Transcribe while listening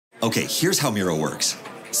Okay, here's how Miro works.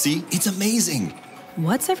 See, it's amazing.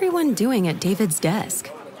 What's everyone doing at David's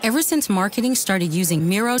desk? Ever since marketing started using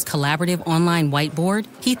Miro's collaborative online whiteboard,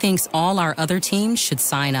 he thinks all our other teams should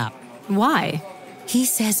sign up. Why? He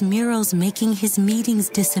says Miro's making his meetings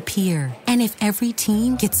disappear. And if every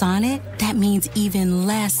team gets on it, that means even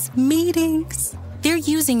less meetings. They're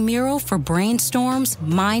using Miro for brainstorms,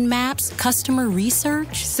 mind maps, customer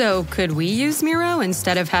research. So could we use Miro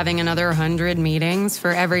instead of having another 100 meetings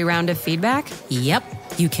for every round of feedback? Yep.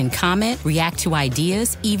 You can comment, react to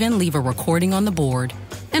ideas, even leave a recording on the board.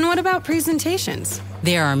 And what about presentations?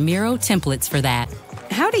 There are Miro templates for that.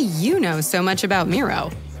 How do you know so much about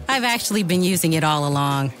Miro? I've actually been using it all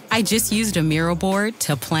along. I just used a Miro board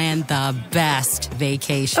to plan the best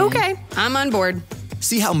vacation. Okay, I'm on board.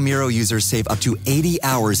 See how Miro users save up to 80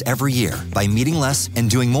 hours every year by meeting less and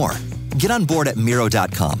doing more. Get on board at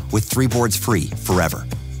Miro.com with 3 boards free forever.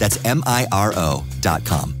 That's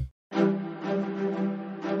MIRO.com.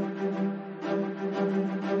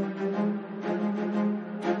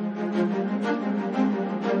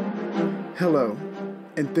 Hello,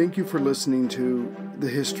 and thank you for listening to The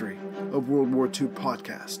History of World War II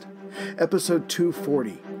podcast, episode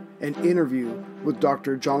 240, an interview with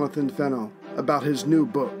Dr. Jonathan Fennell about his new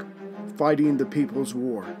book, Fighting the People's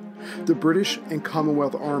War, the British and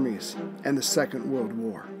Commonwealth Armies and the Second World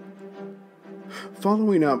War.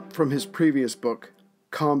 Following up from his previous book,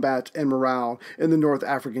 Combat and Morale in the North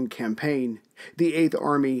African Campaign, the Eighth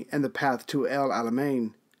Army and the Path to El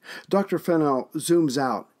Alamein, Dr. Fennell zooms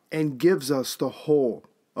out and gives us the whole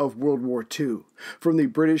of World War II from the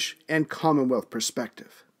British and Commonwealth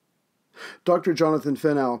perspective. Dr. Jonathan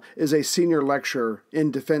Fennell is a senior lecturer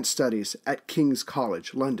in defense studies at King's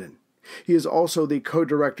College, London. He is also the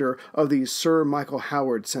co-director of the Sir Michael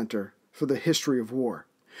Howard Centre for the History of War,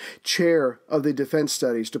 chair of the Defense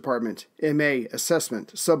Studies Department MA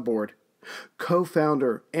Assessment Subboard,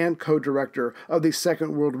 co-founder and co-director of the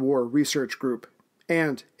Second World War Research Group,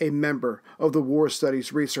 and a member of the War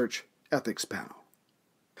Studies Research Ethics Panel.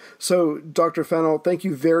 So, Dr. Fennell, thank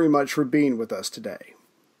you very much for being with us today.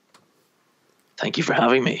 Thank you for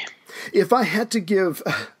having me. If I had to give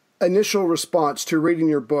initial response to reading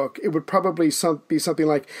your book, it would probably be something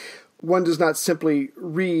like, one does not simply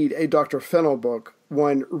read a Dr. Fennell book,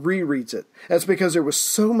 one rereads it. That's because there was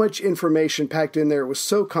so much information packed in there. It was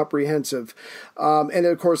so comprehensive. And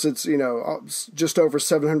of course, it's, just over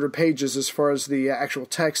 700 pages as far as the actual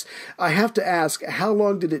text. I have to ask, how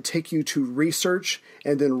long did it take you to research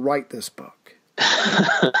and then write this book?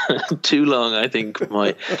 Too long, I think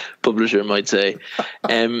my publisher might say.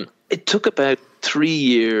 It took about 3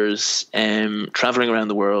 years traveling around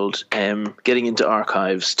the world, getting into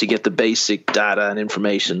archives to get the basic data and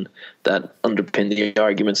information that underpin the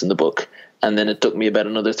arguments in the book. And then it took me about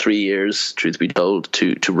another 3 years, truth be told,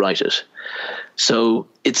 to write it. So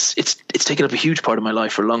it's taken up a huge part of my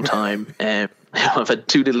life for a long time. I've had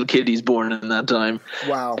 2 little kiddies born in that time.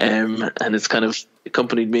 Wow. And it's kind of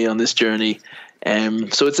accompanied me on this journey.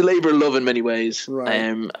 So it's a labor of love in many ways.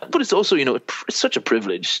 Right. But it's also, it's such a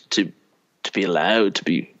privilege to be allowed to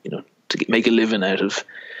be, to make a living out of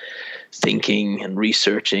thinking and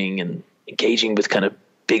researching and engaging with kind of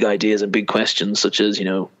big ideas and big questions such as,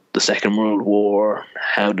 the Second World War.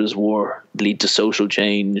 How does war lead to social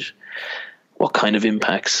change? What kind of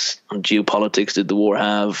impacts on geopolitics did the war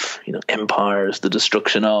have? Empires, the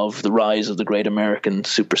destruction of, the rise of the great American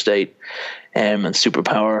superstate and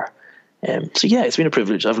superpower. So yeah, it's been a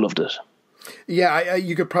privilege. I've loved it. Yeah,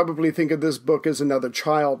 you could probably think of this book as another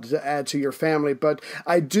child to add to your family, but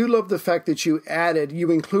I do love the fact that you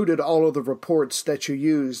included all of the reports that you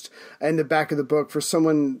used in the back of the book for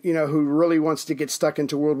someone, who really wants to get stuck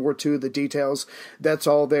into World War II, the details. That's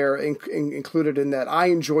all there included in that. I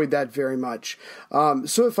enjoyed that very much.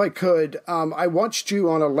 So if I could, I watched you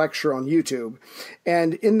on a lecture on YouTube,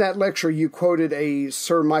 and in that lecture you quoted a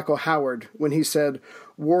Sir Michael Howard when he said,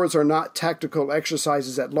 "Wars are not tactical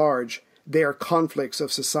exercises at large. They are conflicts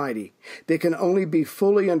of society. They can only be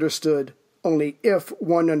fully understood only if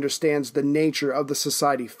one understands the nature of the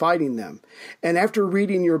society fighting them." And after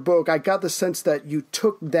reading your book, I got the sense that you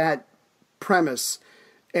took that premise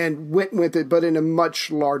and went with it, but in a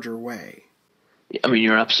much larger way. I mean,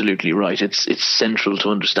 you're absolutely right. It's central to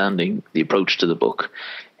understanding the approach to the book.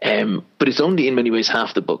 But it's only in many ways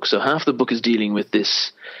half the book. So half the book is dealing with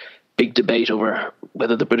this big debate over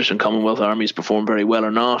whether the British and Commonwealth armies performed very well or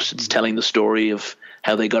not. It's telling the story of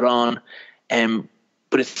how they got on.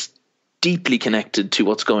 But it's deeply connected to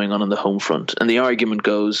what's going on the home front. And the argument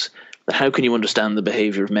goes that how can you understand the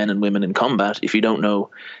behavior of men and women in combat if you don't know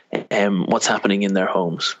what's happening in their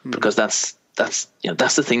homes? Because that's that's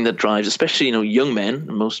the thing that drives, especially, young men.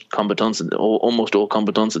 Most combatants, almost all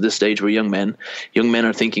combatants at this stage were young men. Young men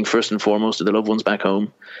are thinking first and foremost of their loved ones back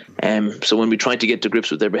home. So when we try to get to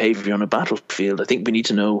grips with their behavior on a battlefield, I think we need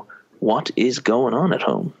to know what is going on at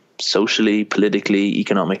home, socially, politically,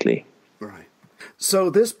 economically. Right. So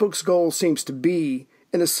this book's goal seems to be,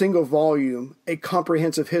 in a single volume, a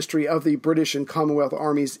comprehensive history of the British and Commonwealth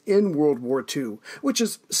armies in World War II, which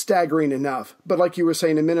is staggering enough. But like you were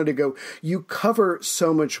saying a minute ago, you cover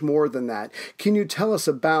so much more than that. Can you tell us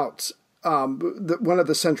about one of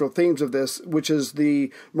the central themes of this, which is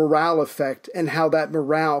the morale effect and how that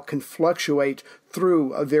morale can fluctuate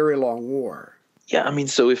through a very long war? Yeah,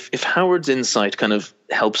 so if Howard's insight kind of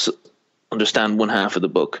helps understand one half of the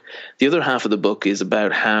book, the other half of the book is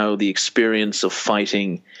about how the experience of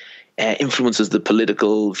fighting influences the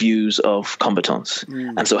political views of combatants.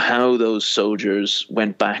 And so how those soldiers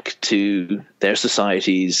went back to their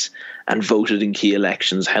societies and voted in key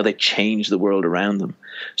elections, how they changed the world around them.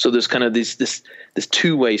 So there's kind of this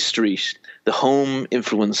two-way street. The home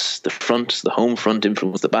influence the front, the home front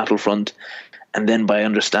influence the battlefront, and then by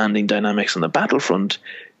understanding dynamics on the battlefront,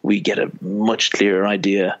 we get a much clearer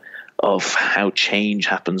idea of how change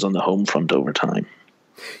happens on the home front over time.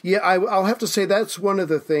 Yeah, I'll have to say that's one of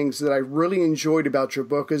the things that I really enjoyed about your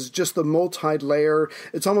book is just the multi-layer.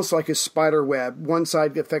 It's almost like a spider web. One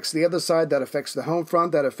side affects the other side, that affects the home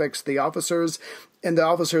front, that affects the officers, and the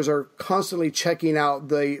officers are constantly checking out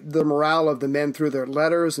the morale of the men through their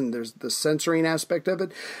letters, and there's the censoring aspect of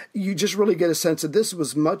it. You just really get a sense that this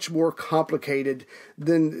was much more complicated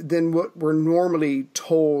than what we're normally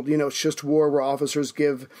told. It's just war where officers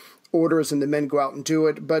give orders and the men go out and do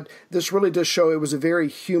it. But this really does show it was a very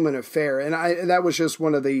human affair. And that was just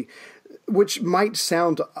one of the, which might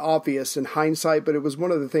sound obvious in hindsight, but it was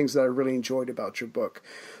one of the things that I really enjoyed about your book.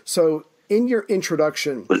 So in your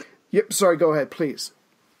introduction, sorry, go ahead, please.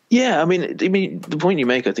 Yeah, the point you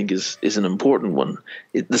make, I think, is an important one.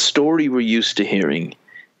 The story we're used to hearing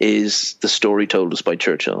is the story told us by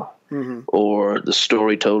Churchill, or the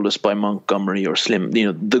story told us by Montgomery or Slim,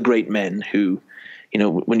 the great men who,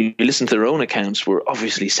 when you listen to their own accounts, were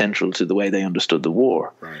obviously central to the way they understood the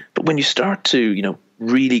war. Right. But when you start to,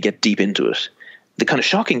 really get deep into it, the kind of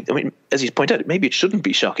shocking, as you point out, maybe it shouldn't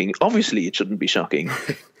be shocking. Obviously, it shouldn't be shocking.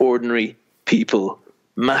 Ordinary people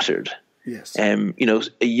mattered. Yes. A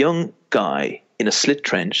young guy in a slit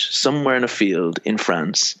trench somewhere in a field in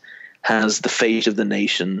France has the fate of the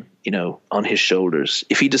nation, on his shoulders.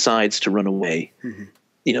 If he decides to run away,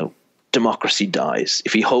 democracy dies.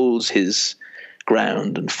 If he holds his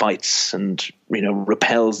ground and fights and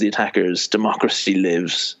repels the attackers, democracy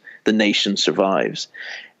lives, the nation survives.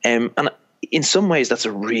 And in some ways that's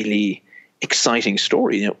a really exciting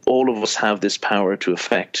story. All of us have this power to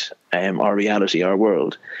affect our reality, our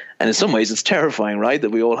world, and in some ways it's terrifying, right, that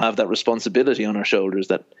we all have that responsibility on our shoulders.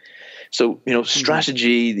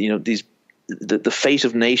 Strategy, the fate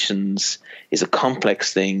of nations is a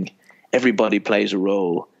complex thing. Everybody plays a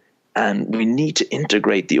role. And we need to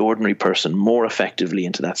integrate the ordinary person more effectively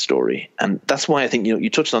into that story. And that's why I think, you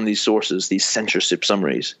touched on these sources, these censorship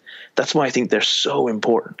summaries. That's why I think they're so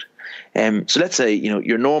important. So let's say,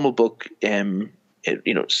 your normal book, having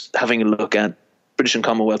a look at British and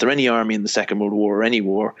Commonwealth or any army in the Second World War or any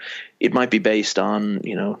war, it might be based on,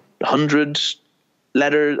 100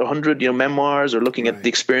 letters, 100, memoirs, or looking at the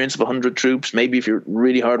experience of 100 troops. Maybe if you're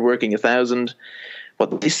really hardworking, 1,000.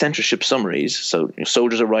 But these censorship summaries, so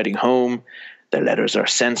soldiers are writing home, their letters are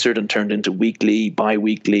censored and turned into weekly,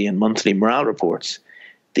 bi-weekly, and monthly morale reports.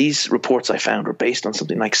 These reports I found were based on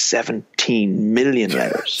something like 17 million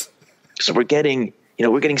letters. So we're getting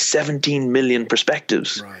 17 million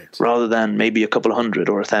perspectives rather than maybe a couple of hundred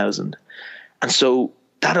or 1,000. And so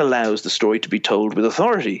that allows the story to be told with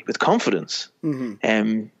authority, with confidence.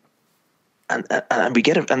 And we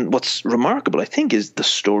get it. And what's remarkable, I think, is the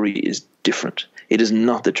story is different. It is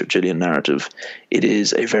not the Churchillian narrative. It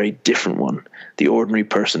is a very different one. The ordinary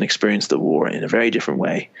person experienced the war in a very different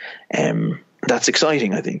way. That's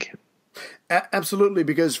exciting, I think. Absolutely,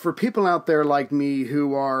 because for people out there like me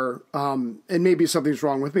who are, and maybe something's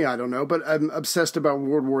wrong with me, I don't know, but I'm obsessed about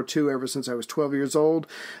World War II ever since I was 12 years old.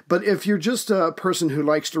 But if you're just a person who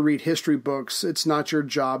likes to read history books, it's not your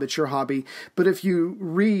job, it's your hobby. But if you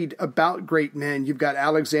read about great men, you've got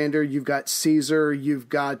Alexander, you've got Caesar, you've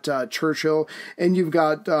got Churchill, and you've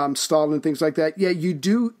got Stalin and things like that. Yeah, you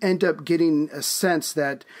do end up getting a sense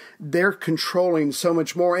that they're controlling so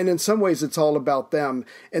much more. And in some ways, it's all about them.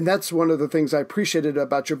 And that's one of the things I appreciated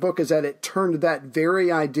about your book, is that it turned that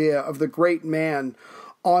very idea of the great man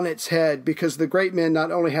on its head, because the great men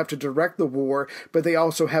not only have to direct the war, but they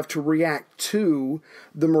also have to react to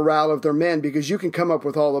the morale of their men, because you can come up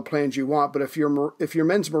with all the plans you want, but if your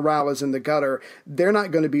men's morale is in the gutter, they're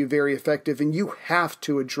not going to be very effective, and you have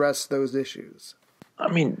to address those issues.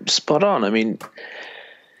 I mean, spot on. I mean,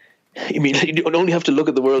 you only have to look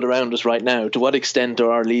at the world around us right now. To what extent are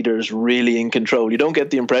our leaders really in control? You don't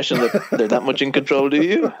get the impression that they're that much in control, do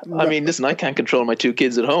you? No. I mean, listen, I can't control my 2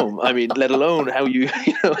 kids at home. I mean, let alone how you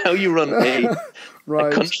run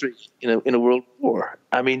a country, in a world war.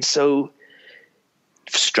 I mean, so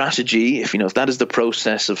strategy, if that is the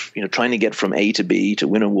process of trying to get from A to B to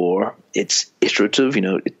win a war, it's iterative.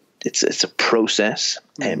 It's a process,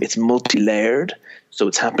 and it's multi-layered. So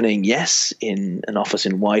it's happening, yes, in an office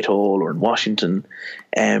in Whitehall or in Washington,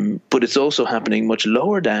 but it's also happening much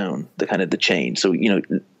lower down the chain. So,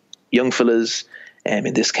 young fellas,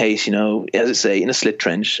 in this case, as I say, in a slit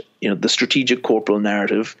trench, the strategic corporal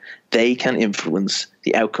narrative, they can influence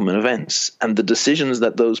the outcome of events. And the decisions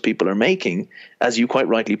that those people are making, as you quite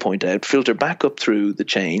rightly point out, filter back up through the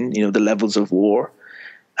chain, the levels of war,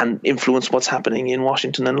 and influence what's happening in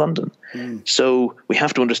Washington and London. So we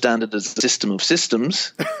have to understand it as a system of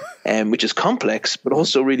systems, which is complex, but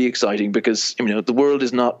also really exciting, because the world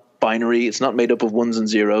is not binary. It's not made up of ones and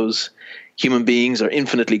zeros. Human beings are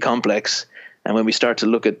infinitely complex. And when we start to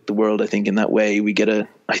look at the world, I think, in that way, we get a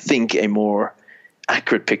more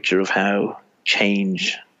accurate picture of how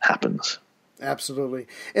change happens. Absolutely.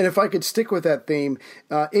 And if I could stick with that theme,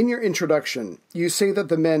 in your introduction, you say that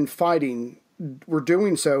the men fighting were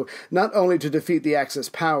doing so not only to defeat the Axis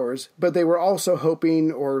powers, but they were also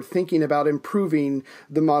hoping or thinking about improving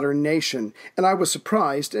the modern nation. And I was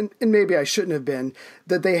surprised, and maybe I shouldn't have been,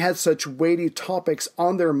 that they had such weighty topics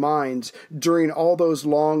on their minds during all those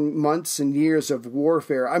long months and years of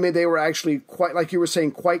warfare. I mean, they were actually quite, like you were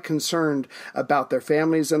saying, quite concerned about their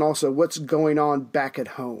families and also what's going on back at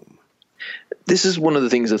home. This is one of the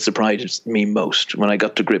things that surprised me most when I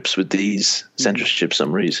got to grips with these censorship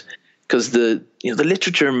summaries. Because the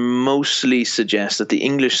literature mostly suggests that the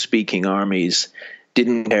English-speaking armies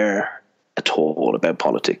didn't care at all about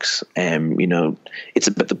politics. It's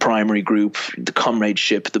about the primary group, the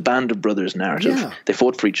comradeship, the band of brothers narrative. Yeah. They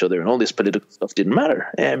fought for each other, and all this political stuff didn't matter.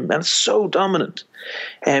 And it's so dominant.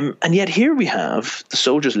 And yet here we have the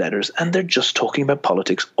soldiers' letters, and they're just talking about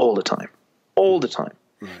politics all the time. All the time.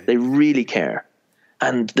 Right. They really care.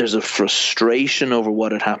 And there's a frustration over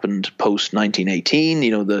what had happened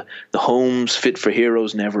post-1918. The homes fit for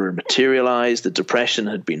heroes never materialized. The depression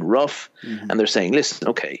had been rough. Mm-hmm. And they're saying, listen,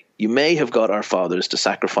 okay, you may have got our fathers to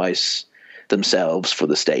sacrifice themselves for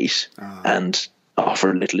the state and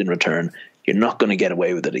offer little in return. You're not going to get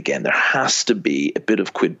away with it again. There has to be a bit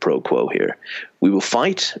of quid pro quo here. We will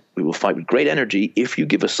fight with great energy if you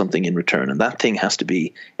give us something in return. And that thing has to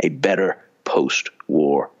be a better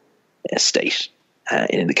post-war state.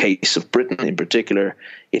 In the case of Britain in particular,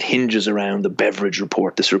 it hinges around the Beveridge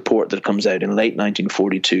Report, this report that comes out in late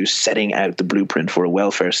 1942, setting out the blueprint for a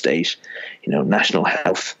welfare state, national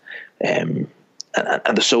health. And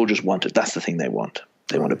the soldiers want it. That's the thing they want.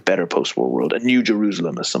 They want a better post-war world, a new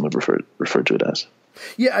Jerusalem, as some have referred to it as.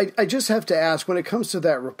 Yeah, I just have to ask, when it comes to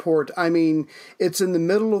that report, I mean, it's in the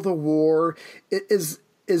middle of the war.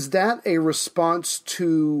 Is that a response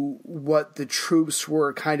to what the troops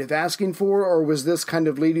were kind of asking for, or was this kind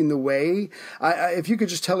of leading the way? If you could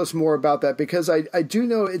just tell us more about that, because I do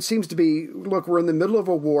know it seems to be, look, we're in the middle of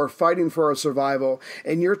a war fighting for our survival,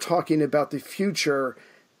 and you're talking about the future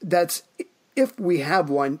that's, if we have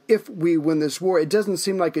one, if we win this war, it doesn't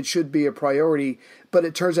seem like it should be a priority, but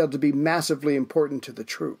it turns out to be massively important to the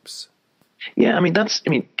troops. Yeah,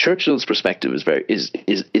 Churchill's perspective is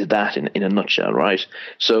that in a nutshell, right?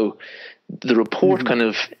 So the report kind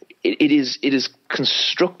of it is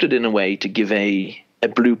constructed in a way to give a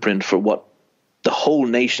blueprint for what the whole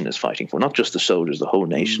nation is fighting for, not just the soldiers, the whole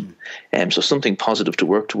nation. So something positive to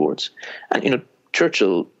work towards. And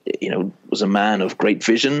Churchill, was a man of great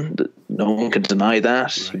vision. No one can deny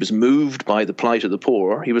that. Right. He was moved by the plight of the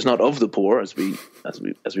poor. He was not of the poor, as we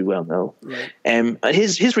well know. Right. And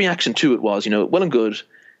his reaction to it was, well and good,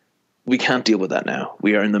 we can't deal with that now.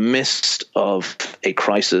 We are in the midst of a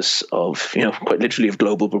crisis of, quite literally of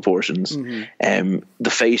global proportions. Mm-hmm. The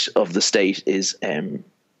fate of the state is in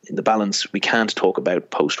the balance. We can't talk about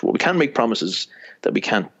post-war. We can't make promises that we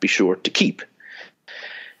can't be sure to keep,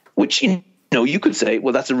 which, you could say,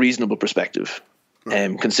 well, that's a reasonable perspective,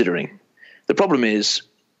 considering. The problem is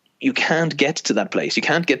you can't get to that place. You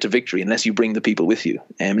can't get to victory unless you bring the people with you,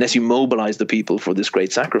 unless you mobilize the people for this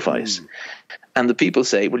great sacrifice. And the people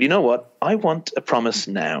say, well, you know what? I want a promise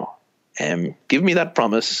now. Give me that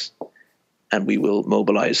promise, and we will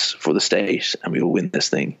mobilize for the state and we will win this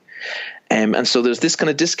thing. And so there's this kind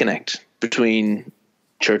of disconnect between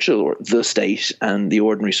Churchill, or the state, and the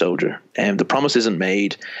ordinary soldier. And the promise isn't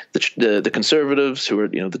made. The Conservatives, who are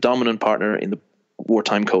the dominant partner in the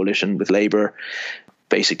wartime coalition with Labour,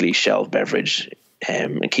 basically shelve Beveridge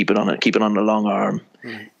and keep it on a long arm.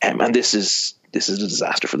 And this is a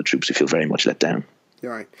disaster for the troops, who feel very much let down.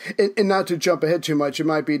 Right. And not to jump ahead too much, it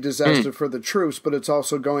might be a disaster for the troops, but it's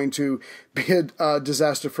also going to be a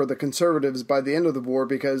disaster for the Conservatives by the end of the war,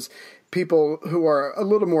 because people who are a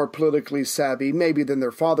little more politically savvy, maybe than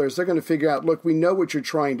their fathers, they're going to figure out, look, we know what you're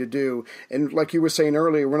trying to do. And like you were saying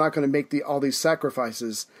earlier, we're not going to make all these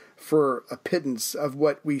sacrifices for a pittance of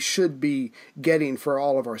what we should be getting for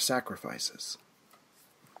all of our sacrifices.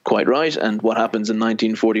 Quite right. And what happens in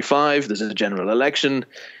 1945? There's a general election.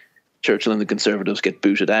 Churchill and the Conservatives get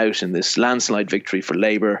booted out in this landslide victory for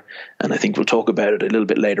Labour, and I think we'll talk about it a little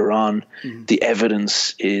bit later on. The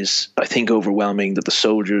evidence is, I think, overwhelming that the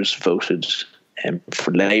soldiers voted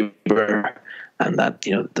for Labour, and that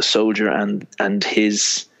the soldier and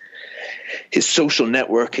his social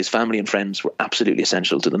network, his family and friends, were absolutely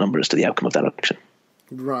essential to the outcome of that election.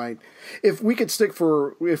 Right. If we could stick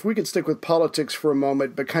with politics for a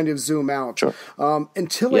moment, but kind of zoom out. Sure.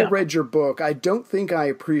 Until I read your book, I don't think I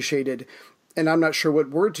appreciated, and I'm not sure what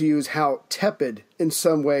word to use, how tepid, in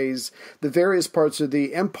some ways, the various parts of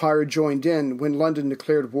the empire joined in when London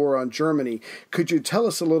declared war on Germany. Could you tell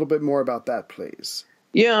us a little bit more about that, please?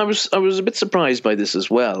 Yeah, I was a bit surprised by this as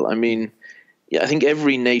well. I mean, I think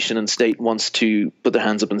every nation and state wants to put their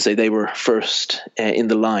hands up and say they were first in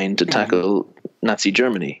the line to tackle Nazi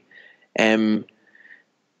Germany. When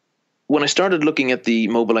I started looking at the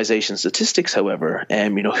mobilization statistics, however,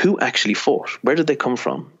 who actually fought? Where did they come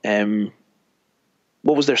from?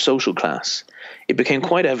 What was their social class? It became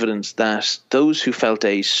quite evident that those who felt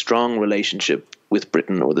a strong relationship with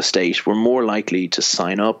Britain or the state were more likely to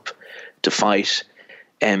sign up, to fight,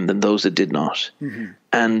 than those that did not.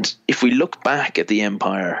 And if we look back at the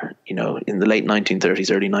empire, in the late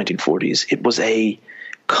 1930s, early 1940s, it was a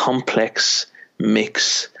complex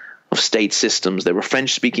mix of state systems. There were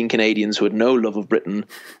French-speaking Canadians who had no love of Britain,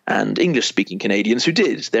 and English-speaking Canadians who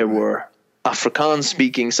did. There were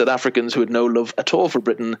Afrikaans-speaking South Africans who had no love at all for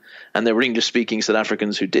Britain, and there were English-speaking South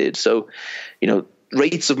Africans who did. So,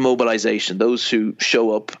 rates of mobilization, those who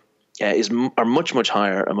show up, are much, much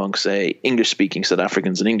higher amongst, say, English-speaking South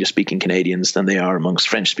Africans and English-speaking Canadians than they are amongst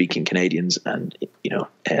French-speaking Canadians and,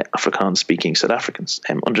 Afrikaans-speaking South Africans,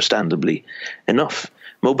 understandably enough.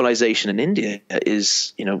 Mobilization in India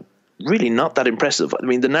is, really not that impressive. I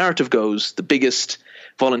mean, the narrative goes the biggest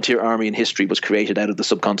volunteer army in history was created out of the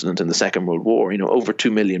subcontinent in the Second World War, over 2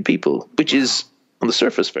 million people, which is, on the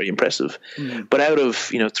surface, very impressive. But out of,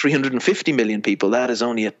 350 million people, that is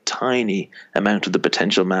only a tiny amount of the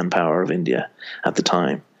potential manpower of India at the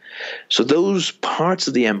time. So those parts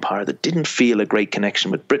of the empire that didn't feel a great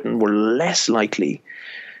connection with Britain were less likely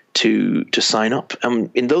to sign up.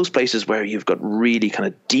 In those places where you've got really kind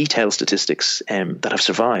of detailed statistics that have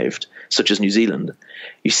survived, such as New Zealand,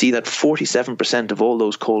 you see that 47% of all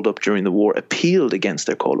those called up during the war appealed against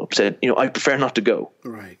their call-up, said, I prefer not to go,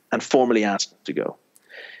 right, and formally asked to go.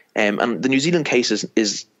 And the New Zealand case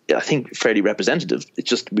is, I think, fairly representative. It's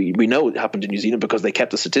just we know it happened in New Zealand because they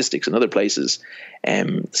kept the statistics. In other places,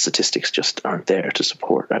 statistics just aren't there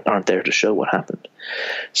to show what happened.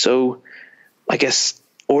 So I guess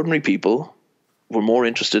ordinary people were more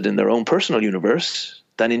interested in their own personal universe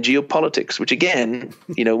than in geopolitics, which again,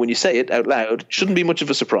 when you say it out loud, shouldn't be much of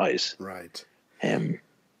a surprise. Right.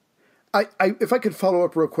 If I could follow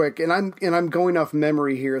up real quick, and I'm going off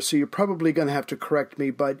memory here, so you're probably going to have to correct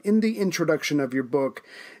me, but in the introduction of your book,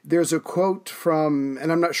 there's a quote from,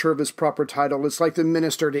 and I'm not sure of his proper title, it's like the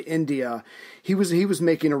minister to India. He was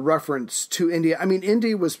making a reference to India. I mean,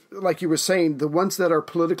 India was, like you were saying, the ones that are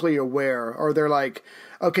politically aware, or they're like,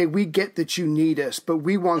 okay, we get that you need us, but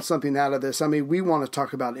we want something out of this. I mean, we want to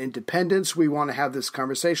talk about independence. We want to have this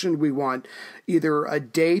conversation. We want either a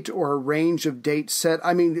date or a range of dates set.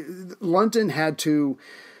 I mean, London had to,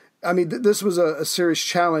 this was a serious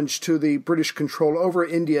challenge to the British control over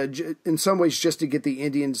India, in some ways just to get the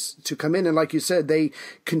Indians to come in. And like you said, they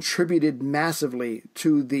contributed massively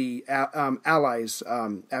to the Allies'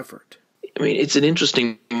 effort. I mean, it's an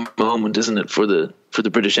interesting moment, isn't it, for the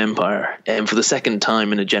British Empire? And for the second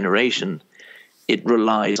time in a generation, it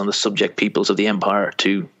relies on the subject peoples of the empire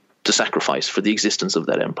to sacrifice for the existence of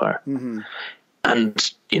that empire.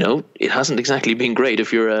 And, it hasn't exactly been great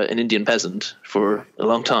if you're an Indian peasant for a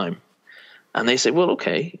long time. And they say, well,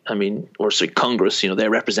 okay, Congress, their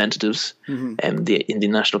representatives, and the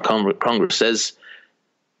Indian National Congress says,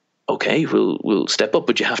 okay, we'll step up,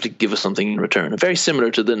 but you have to give us something in return. Very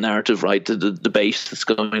similar to the narrative, right, to the debate that's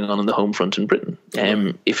going on the home front in Britain.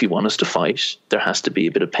 If you want us to fight, there has to be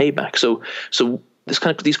a bit of payback. So this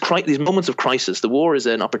kind of these moments of crisis, the war is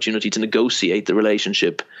an opportunity to negotiate the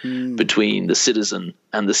relationship between the citizen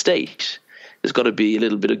and the state. There's got to be a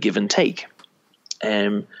little bit of give and take.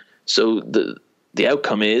 So the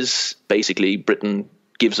outcome is basically Britain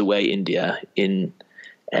gives away India in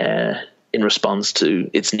response to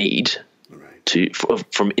its need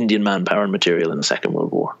from Indian manpower and material in the Second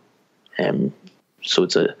World War. So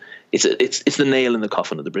it's the nail in the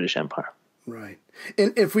coffin of the British Empire. Right.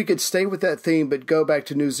 And if we could stay with that theme, but go back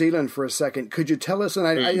to New Zealand for a second, could you tell us, and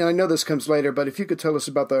I know this comes later, but if you could tell us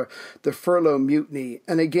about the Furlough Mutiny.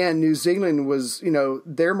 And again, New Zealand was,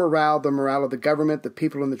 their morale, the morale of the government, the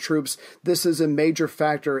people and the troops, this is a major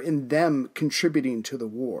factor in them contributing to the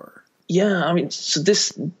war. Yeah, I mean, so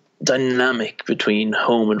this dynamic between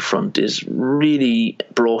home and front is really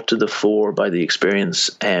brought to the fore by the experience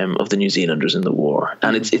of the New Zealanders in the war.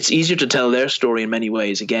 And it's easier to tell their story in many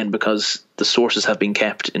ways, again, because the sources have been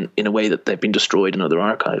kept in a way that they've been destroyed in other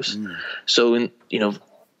archives. So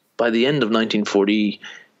by the end of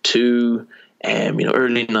 1942,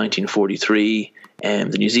 early 1943,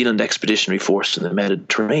 the New Zealand Expeditionary Force in the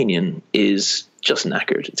Mediterranean is just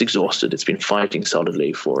knackered. It's exhausted. It's been fighting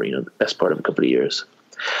solidly for the best part of a couple of years.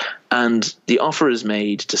 And the offer is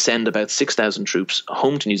made to send about 6,000 troops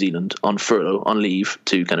home to New Zealand on furlough, on leave,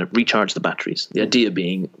 to kind of recharge the batteries. The idea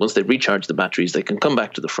being, once they recharge the batteries, they can come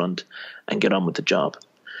back to the front and get on with the job.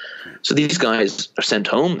 So these guys are sent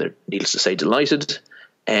home. They're, needless to say, delighted.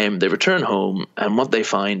 They return home, and what they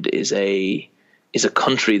find is a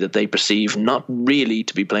country that they perceive not really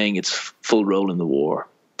to be playing its full role in the war.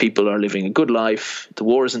 People are living a good life. The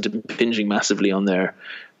war isn't impinging massively on their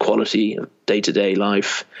quality of day-to-day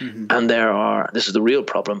life. And this is the real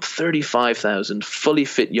problem, 35,000 fully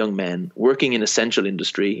fit young men working in essential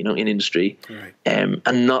industry, in industry, and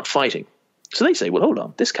not fighting. So they say, well, hold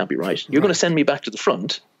on, this can't be right. You're going to send me back to the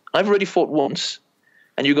front. I've already fought once,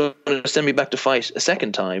 and you're going to send me back to fight a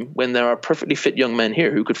second time when there are perfectly fit young men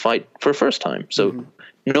here who could fight for a first time. So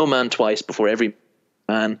no man twice before every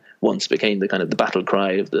man once became the kind of the battle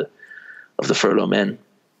cry of the furlough men.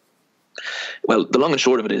 Well, the long and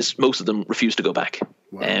short of it is most of them refused to go back.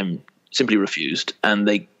 Simply refused,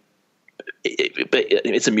 and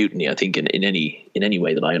it's a mutiny. I think in any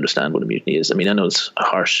way that I understand what a mutiny is. I mean, I know it's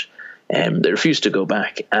harsh. They refused to go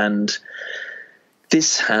back, and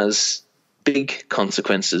this has big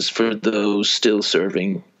consequences for those still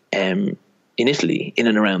serving in Italy in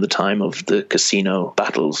and around the time of the Cassino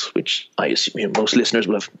battles, which I assume most listeners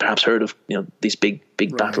will have perhaps heard of. These big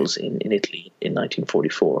battles in Italy in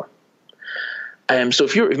 1944. So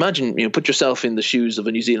if put yourself in the shoes of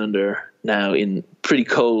a New Zealander now in pretty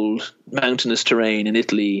cold mountainous terrain in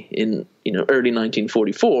Italy in early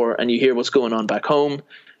 1944, and you hear what's going on back home.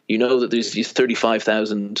 You know that there's these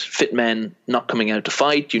 35,000 fit men not coming out to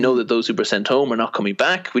fight. You know that those who were sent home are not coming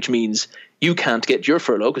back, which means you can't get your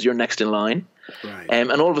furlough because you're next in line.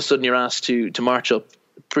 And all of a sudden you're asked to march up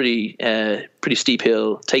pretty steep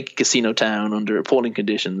hill, take Cassino town under appalling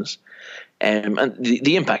conditions. And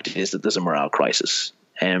the impact is that there's a morale crisis.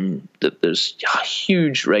 That there's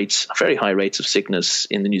huge rates, very high rates of sickness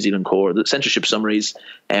in the New Zealand Corps. The censorship summaries,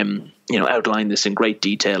 outline this in great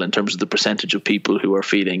detail in terms of the percentage of people who are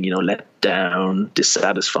feeling, let down,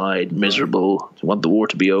 dissatisfied, miserable, want the war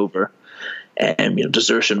to be over.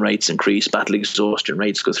 Desertion rates increase, battle exhaustion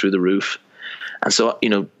rates go through the roof. And so,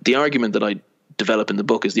 the argument that I develop in the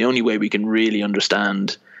book is the only way we can really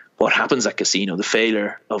understand what happens at Cassino, the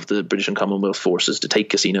failure of the British and Commonwealth forces to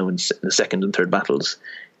take Cassino in the second and third battles,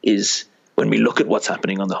 is when we look at what's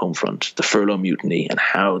happening on the home front, the Furlough Mutiny, and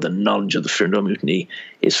how the knowledge of the Furlough Mutiny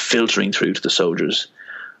is filtering through to the soldiers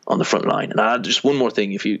on the front line. And I'll add just one more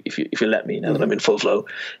thing, if you let me, now that I'm in full flow.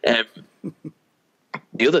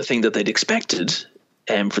 The other thing that they'd expected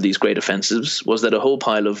for these great offensives was that a whole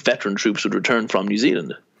pile of veteran troops would return from New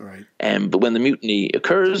Zealand. But when the mutiny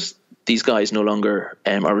occurs, these guys no longer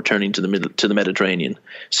are returning to the Mediterranean.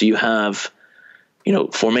 So you have,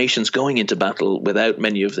 formations going into battle without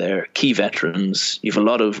many of their key veterans. You have a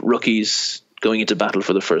lot of rookies going into battle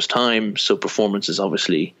for the first time. So performance is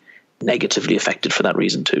obviously negatively affected for that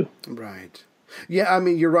reason too. Right. Yeah, I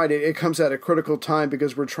mean, you're right. It comes at a critical time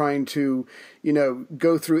because we're trying to,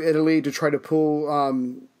 go through Italy to try to pull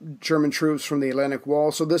German troops from the Atlantic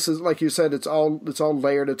Wall. So this is, like you said, it's all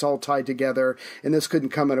layered, it's all tied together, and this couldn't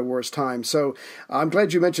come at a worse time. So I'm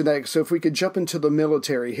glad you mentioned that. So if we could jump into the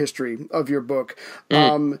military history of your book.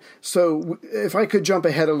 So if I could jump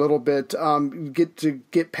ahead a little bit,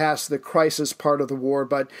 get past the crisis part of the war,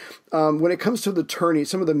 but when it comes to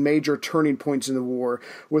some of the major turning points in the war,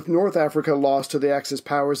 with North Africa lost to the Axis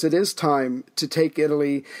powers, it is time to take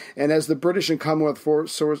Italy. And as the British and Commonwealth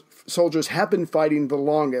soldiers have been fighting the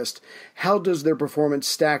longest, how does their performance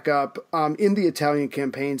stack up in the Italian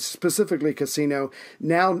campaigns, specifically Cassino?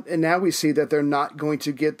 Now we see that they're not going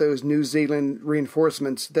to get those New Zealand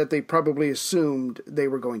reinforcements that they probably assumed they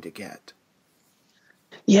were going to get.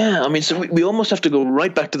 Yeah, I mean, so we almost have to go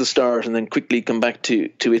right back to the start and then quickly come back to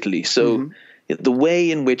Italy. So the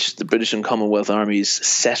way in which the British and Commonwealth armies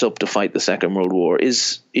set up to fight the Second World War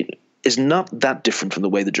is not that different from the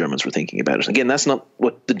way the Germans were thinking about it. Again, that's not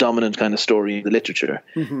what the dominant kind of story in the literature.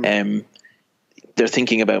 They're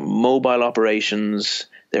thinking about mobile operations.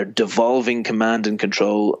 They're devolving command and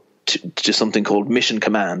control to something called mission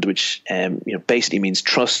command, which basically means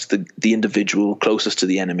trust the individual closest to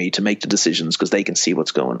the enemy to make the decisions because they can see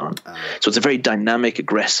what's going on. So it's a very dynamic,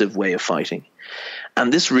 aggressive way of fighting.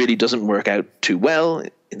 And this really doesn't work out too well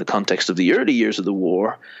in the context of the early years of the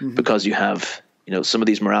war because you have some of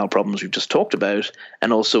these morale problems we've just talked about,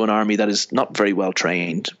 and also an army that is not very well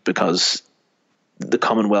trained because the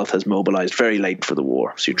Commonwealth has mobilized very late for the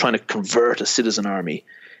war. So you're trying to convert a citizen army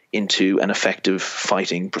into an effective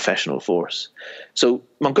fighting professional force. So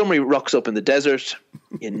Montgomery rocks up in the desert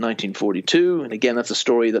in 1942, and again, that's a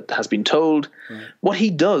story that has been told. What he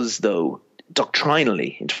does, though,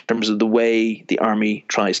 doctrinally, in terms of the way the army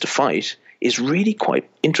tries to fight, is really quite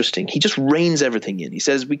interesting. He just reins everything in. He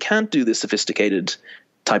says, we can't do this sophisticated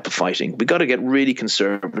type of fighting. We got to get really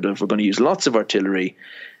conservative. We're going to use lots of artillery,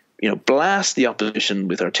 blast the opposition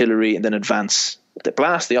with artillery and then advance.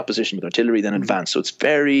 Blast the opposition with artillery, then advance. So it's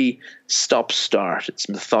very stop-start. It's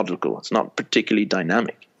methodical. It's not particularly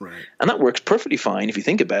dynamic. Right. And that works perfectly fine if you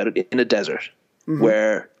think about it in a desert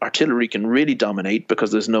where artillery can really dominate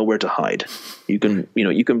because there's nowhere to hide. You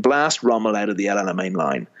can blast Rommel out of the El Alamein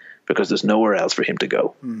line because there's nowhere else for him to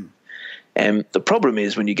go. The problem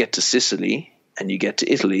is when you get to Sicily and you get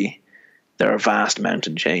to Italy, there are vast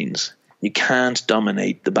mountain chains. You can't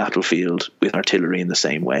dominate the battlefield with artillery in the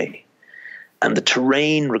same way. And the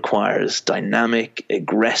terrain requires dynamic,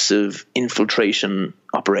 aggressive infiltration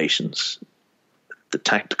operations, the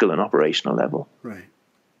tactical and operational level. Right.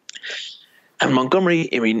 And Montgomery,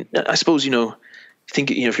 I mean, I suppose,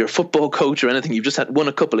 if you're a football coach or anything, you've just won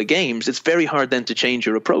a couple of games, it's very hard then to change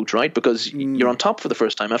your approach, right? Because you're on top for the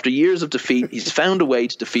first time. After years of defeat, he's found a way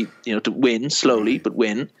to defeat, to win slowly, but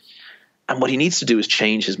win. And what he needs to do is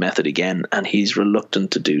change his method again, and he's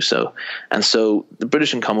reluctant to do so. And so the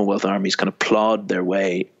British and Commonwealth armies kind of plod their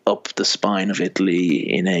way up the spine of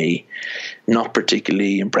Italy in a not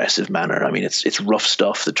particularly impressive manner. I mean, it's rough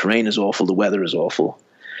stuff. The terrain is awful. The weather is awful.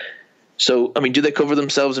 So, I mean, do they cover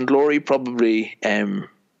themselves in glory? Probably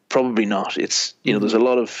not. It's, there's a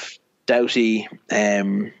lot of doughty,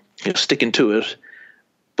 sticking to it,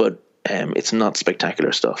 but it's not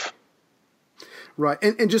spectacular stuff. Right.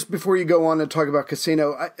 And just before you go on and talk about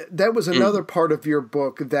Cassino, that was another part of your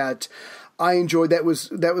book that I enjoyed. That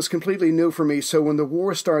was completely new for me. So when the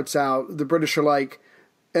war starts out, the British are like,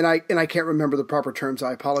 and I can't remember the proper terms,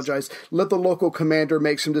 I apologize, let the local commander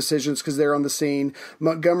make some decisions because they're on the scene.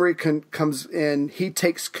 Montgomery comes in, he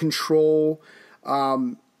takes control,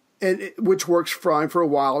 which works fine for a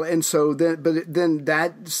while, and so then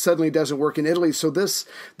that suddenly doesn't work in Italy. So this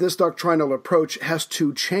doctrinal approach has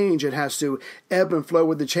to change. It has to ebb and flow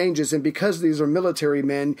with the changes. And because these are military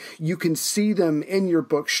men, you can see them in your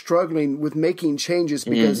book struggling with making changes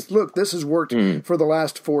because look, this has worked for the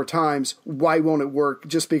last 4 times. Why won't it work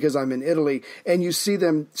just because I'm in Italy? And you see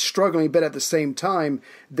them struggling, but at the same time,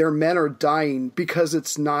 their men are dying because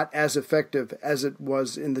it's not as effective as it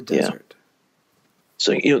was in the desert.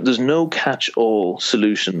 So, there's no catch-all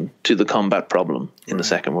solution to the combat problem in the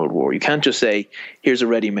Second World War. You can't just say, here's a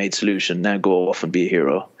ready-made solution, now go off and be a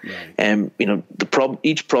hero. Right.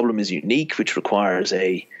 Each problem is unique, which requires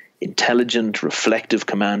a intelligent, reflective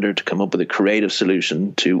commander to come up with a creative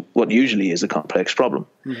solution to what usually is a complex problem.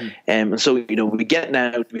 And so, we've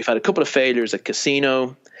had a couple of failures at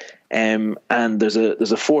Cassino, and there's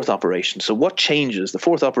a fourth operation. So what changes? The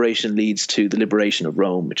fourth operation leads to the liberation of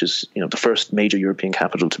Rome, which is the first major European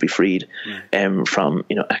capital to be freed from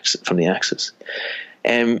the Axis.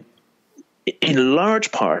 In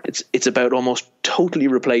large part, it's about almost totally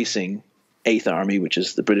replacing Eighth Army, which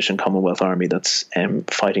is the British and Commonwealth Army that's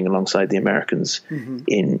fighting alongside the Americans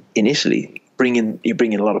in Italy. You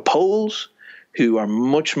bring in a lot of Poles who are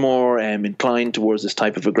much more inclined towards this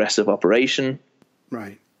type of aggressive operation.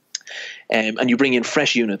 Right. And you bring in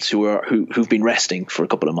fresh units who've been resting for a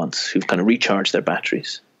couple of months, who've kind of recharged their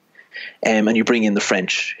batteries. And you bring in the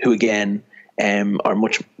French, who again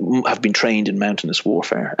have been trained in mountainous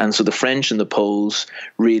warfare. And so the French and the Poles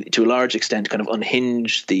really, to a large extent, kind of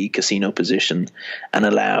unhinge the Cassino position and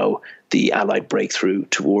allow the Allied breakthrough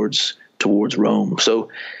towards Rome. So,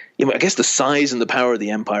 I guess the size and the power of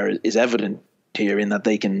the empire is evident here in that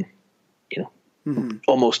they can,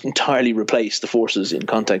 almost entirely replace the forces in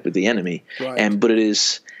contact with the enemy. Right. But it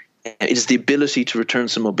is the ability to return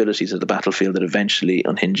some mobility to the battlefield that eventually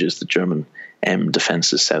unhinges the German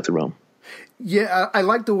defenses south of Rome. Yeah, I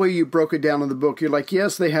like the way you broke it down in the book. You're like,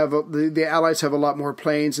 yes, they have the Allies have a lot more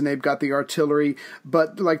planes and they've got the artillery,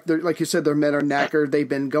 but like you said, their men are knackered. They've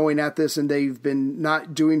been going at this and they've been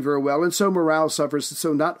not doing very well, and so morale suffers.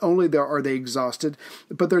 So not only are they exhausted,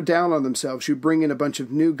 but they're down on themselves. You bring in a bunch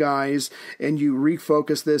of new guys and you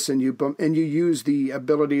refocus this, and you use the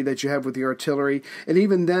ability that you have with the artillery. And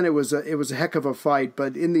even then, it was a heck of a fight.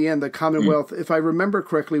 But in the end, the Commonwealth, if I remember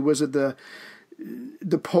correctly, was it the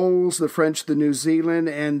Poles, the French, the New Zealand,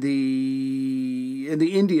 and the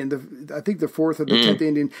Indian, I think the 4th or the 10th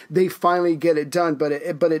Indian, they finally get it done. But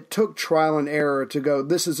it took trial and error to go,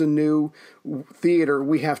 this is a new theater,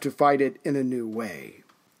 we have to fight it in a new way.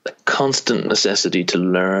 The constant necessity to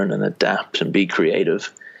learn and adapt and be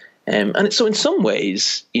creative. So in some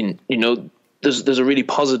ways, there's a really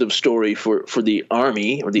positive story for the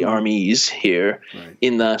army or the armies here, right,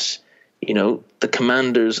 in that, the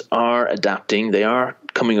commanders are adapting. They are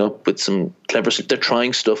coming up with some clever stuff. They're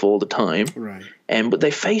trying stuff all the time. Right. But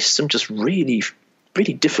they face some just really,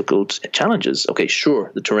 really difficult challenges. Okay,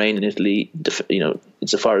 sure, the terrain in Italy,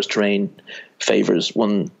 insofar as terrain favors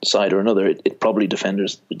one side or another, it probably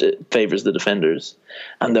favors the defenders.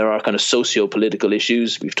 And there are kind of socio-political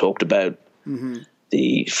issues. We've talked about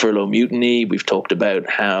the furlough mutiny. We've talked about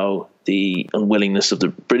how the unwillingness of the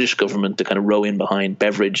British government to kind of row in behind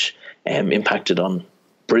Beveridge impacted on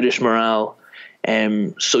British morale.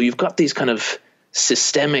 So you've got these kind of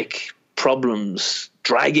systemic problems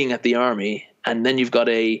dragging at the army, and then you've got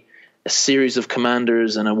a series of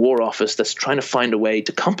commanders and a war office that's trying to find a way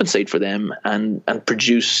to compensate for them and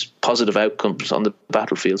produce positive outcomes on the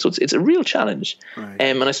battlefield. So it's a real challenge. Right.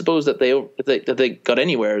 And I suppose that they got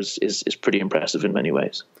anywhere is pretty impressive in many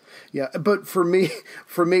ways. Yeah, but for me,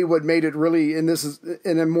 what made it really, and this is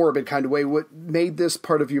in a morbid kind of way, what made this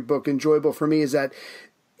part of your book enjoyable for me is that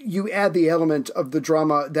you add the element of the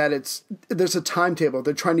drama that there's a timetable.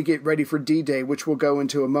 They're trying to get ready for D-Day, which we'll go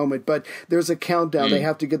into a moment, but there's a countdown. They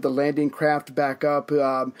have to get the landing craft back up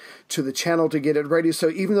to the channel to get it ready. So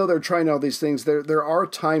even though they're trying all these things, there are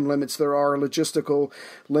time limits, there are logistical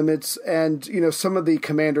limits, and some of the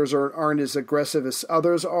commanders aren't as aggressive as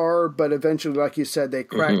others are, but eventually, like you said, they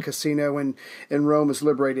crack Cassino and Rome is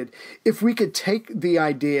liberated. If we could take the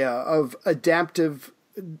idea of adaptive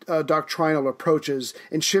doctrinal approaches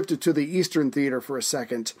and shifted to the Eastern theater for a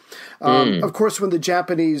second. Of course, when the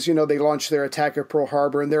Japanese, they launch their attack at Pearl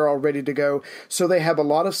Harbor and they're all ready to go. So they have a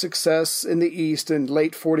lot of success in the East in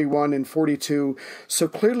late 41 and 42. So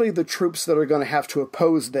clearly the troops that are going to have to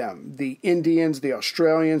oppose them, the Indians, the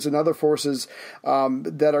Australians, and other forces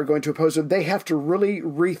that are going to oppose them, they have to really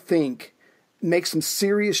rethink, make some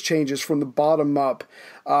serious changes from the bottom up.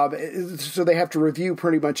 So they have to review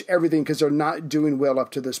pretty much everything because they're not doing well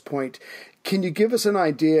up to this point. Can you give us an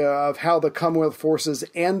idea of how the Commonwealth forces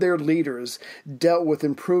and their leaders dealt with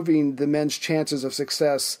improving the men's chances of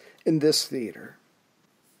success in this theater?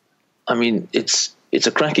 I mean, it's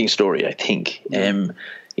a cracking story, I think.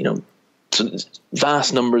 So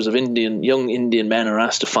vast numbers of young Indian men are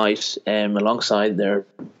asked to fight alongside the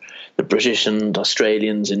British and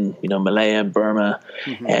Australians in Malaya, Burma,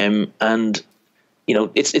 and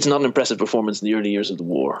it's not an impressive performance in the early years of the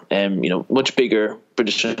war. Much bigger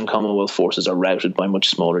British and Commonwealth forces are routed by much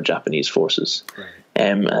smaller Japanese forces. Right.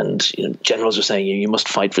 And generals are saying you must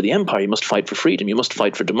fight for the empire, you must fight for freedom, you must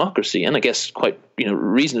fight for democracy. And I guess quite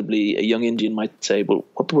reasonably, a young Indian might say, well,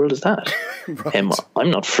 what the world is that? Right. I'm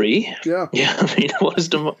not free. Yeah. What is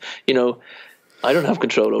I don't have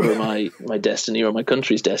control over my destiny or my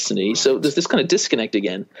country's destiny. Right. So there's this kind of disconnect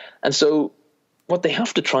again. And so what they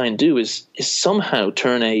have to try and do is somehow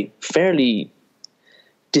turn a fairly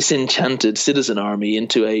disenchanted citizen army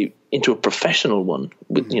into a professional one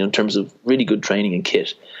with in terms of really good training and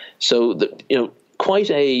kit. So quite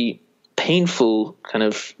a painful kind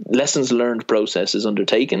of lessons learned process is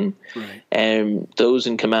undertaken. Right. Those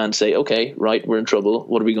in command say, okay, right, we're in trouble.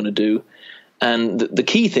 What are we going to do? And the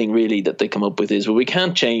key thing really that they come up with is, well, we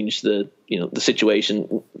can't change the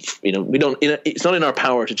situation. We don't. It's not in our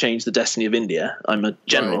power to change the destiny of India. I'm a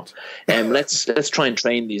general, and let's try and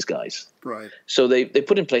train these guys. Right. So they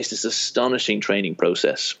put in place this astonishing training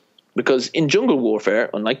process, because in jungle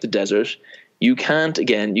warfare, unlike the desert, you can't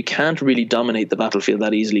really dominate the battlefield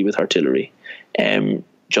that easily with artillery.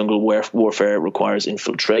 Jungle warfare requires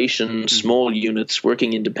infiltration, small units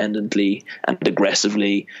working independently and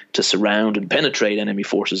aggressively to surround and penetrate enemy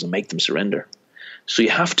forces and make them surrender. So you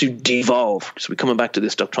have to devolve. So we're coming back to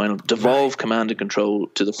this doctrinal devolve command and control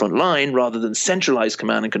to the front line rather than centralize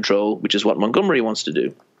command and control, which is what Montgomery wants to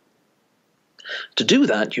do. To do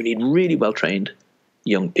that, you need really well-trained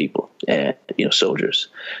young people, soldiers.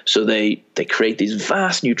 So they create these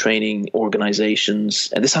vast new training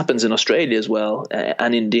organizations, and this happens in Australia as well,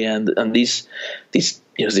 and India, and these the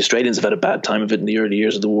Australians have had a bad time of it in the early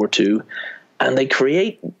years of the war too, and they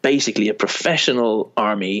create basically a professional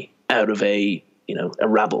army out of a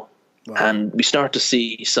rabble. Wow. And we start to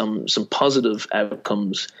see some positive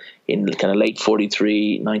outcomes in kind of late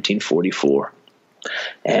 43, 1944.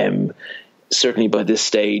 Certainly by this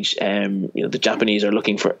stage, the Japanese are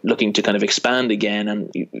looking to kind of expand again,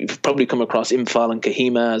 and you've probably come across Imphal and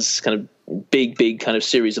Kohima as kind of big kind of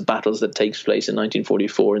series of battles that takes place in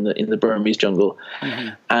 1944 in the Burmese jungle,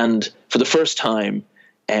 and for the first time,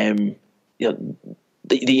 the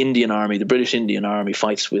Indian Army, the British Indian Army,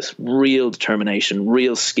 fights with real determination,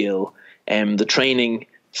 real skill, and the training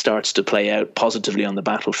starts to play out positively on the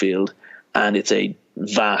battlefield, and it's a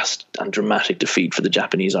vast and dramatic defeat for the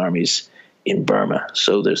Japanese armies in Burma.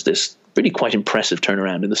 So there's this really quite impressive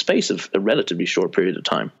turnaround in the space of a relatively short period of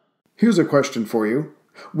time. Here's a question for you.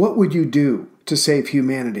 What would you do to save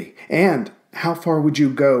humanity? And how far would you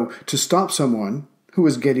go to stop someone who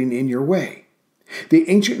is getting in your way? The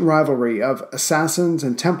ancient rivalry of assassins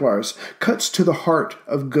and Templars cuts to the heart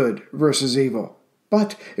of good versus evil.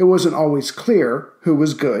 But it wasn't always clear who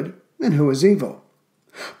was good and who was evil.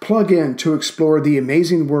 Plug in to explore the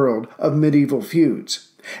amazing world of medieval feuds.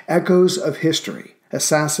 Echoes of History,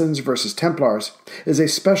 Assassins vs. Templars, is a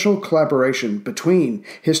special collaboration between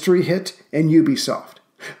History Hit and Ubisoft,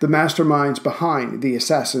 the masterminds behind the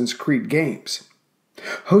Assassin's Creed games.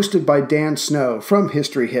 Hosted by Dan Snow from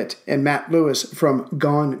History Hit and Matt Lewis from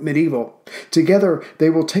Gone Medieval, together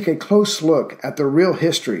they will take a close look at the real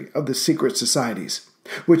history of the secret societies,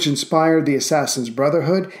 which inspired the Assassin's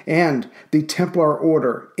Brotherhood and the Templar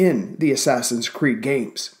Order in the Assassin's Creed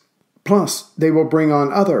games. Plus, they will bring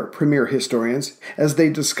on other premier historians as they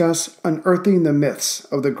discuss unearthing the myths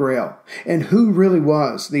of the Grail and who really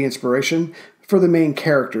was the inspiration for the main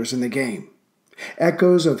characters in the game.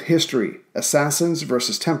 Echoes of History, Assassins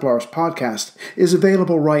vs. Templars podcast is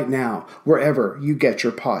available right now wherever you get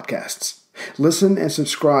your podcasts. Listen and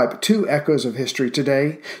subscribe to Echoes of History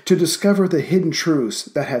today to discover the hidden truths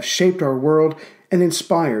that have shaped our world and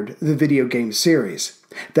inspired the video game series.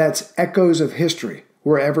 That's Echoes of History,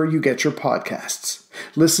 wherever you get your podcasts.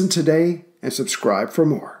 Listen today and subscribe for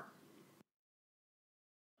more.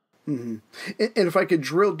 And if I could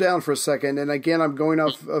drill down for a second, and again, I'm going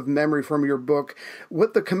off of memory from your book,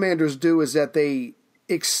 what the commanders do is that they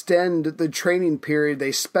extend the training period.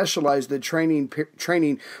 They specialize the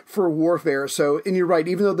training for warfare. So, and you're right,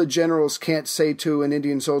 even though the generals can't say to an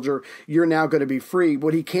Indian soldier, you're now going to be free,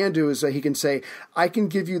 what he can do is that he can say, I can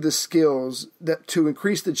give you the skills that to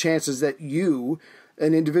increase the chances that you,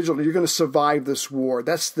 an individual, you're going to survive this war.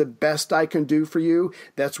 That's the best I can do for you.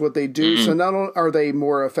 That's what they do. So not only are they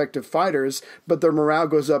more effective fighters, but their morale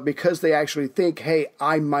goes up because they actually think, hey,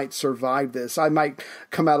 I might survive this. I might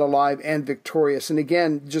come out alive and victorious. And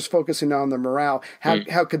again, just focusing on the morale,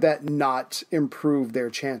 how could that not improve their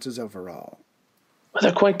chances overall? Well,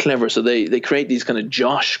 they're quite clever. So they create these kind of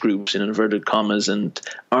Josh groups in inverted commas and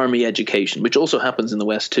army education, which also happens in the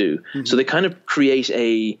West too. So they kind of create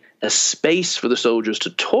a space for the soldiers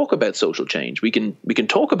to talk about social change. We can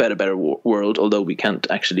talk about a better world, although we can't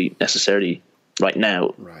actually necessarily right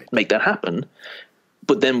now make that happen.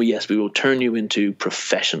 But then we will turn you into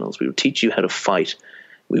professionals. We will teach you how to fight.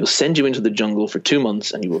 We will send you into the jungle for 2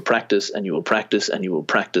 months, and you will practice, and you will practice, and you will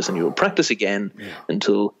practice, and you will practice again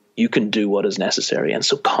until you can do what is necessary. And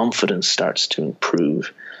so confidence starts to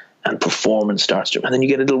improve and performance starts to, and then you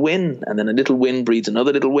get a little win, and then a little win breeds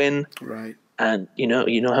another little win. Right. And you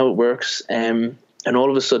know how it works. And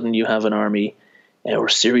all of a sudden you have an army or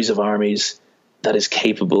a series of armies that is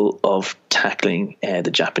capable of tackling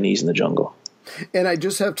the Japanese in the jungle. And I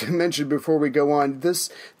just have to mention before we go on,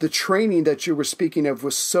 the training that you were speaking of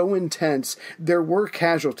was so intense. There were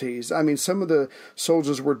casualties. I mean, some of the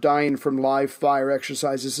soldiers were dying from live fire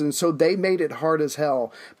exercises, and so they made it hard as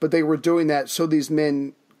hell. But they were doing that so these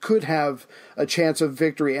men could have a chance of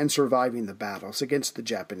victory and surviving the battles against the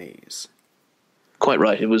Japanese. Quite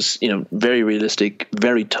right. It was, very realistic,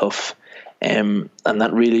 very tough. And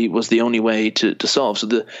that really was the only way to solve. So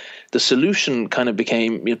the solution kind of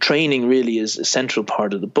became, training really is a central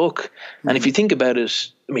part of the book. And if you think about it,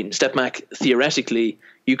 step back, theoretically,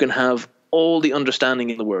 you can have all the understanding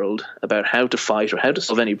in the world about how to fight or how to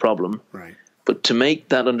solve any problem. Right. But to make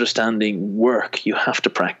that understanding work, you have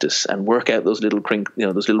to practice and work out those little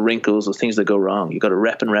those little wrinkles, those things that go wrong. You've got to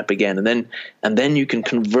rep and rep again. And then you can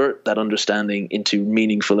convert that understanding into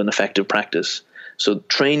meaningful and effective practice. So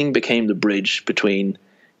training became the bridge between,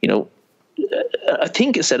 I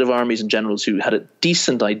think a set of armies and generals who had a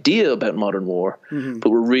decent idea about modern war, but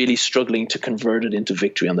were really struggling to convert it into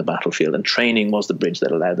victory on the battlefield. And training was the bridge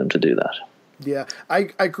that allowed them to do that. Yeah,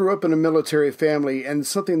 I grew up in a military family, and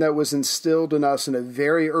something that was instilled in us in a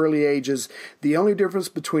very early age is the only difference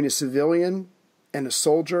between a civilian and a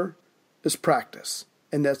soldier is practice.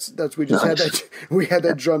 And that's we just had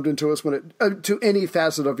that drummed into us to any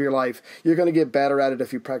facet of your life. You're going to get better at it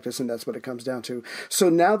if you practice, and that's what it comes down to. So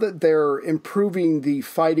now that they're improving the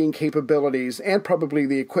fighting capabilities and probably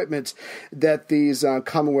the equipment that these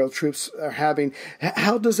Commonwealth troops are having,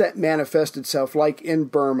 how does that manifest itself, like in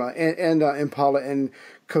Burma and Impala and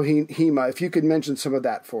Kohima? If you could mention some of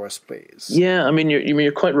that for us, please. Yeah,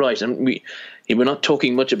 you're quite right, and we're not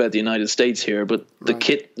talking much about the United States here, but the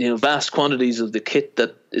kit, vast quantities of the kit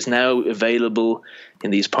that is now available in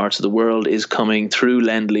these parts of the world is coming through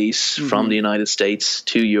Lend-Lease from the United States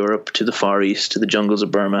to Europe, to the Far East, to the jungles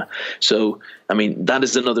of Burma. So, that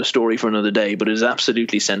is another story for another day, but it is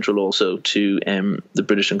absolutely central also to the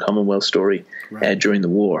British and Commonwealth story during the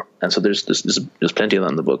war. And so there's plenty of that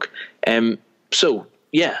in the book. So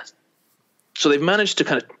they've managed to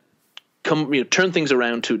kind of turn things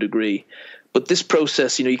around to a degree. But this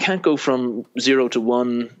process, you can't go from 0 to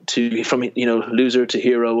 1 from loser to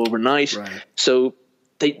hero overnight. Right. So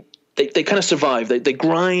they kind of survive. They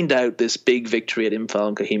grind out this big victory at Imphal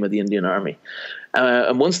and Kohima, the Indian Army.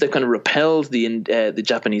 And once they've kind of repelled the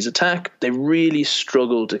Japanese attack, they really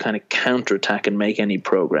struggle to kind of counterattack and make any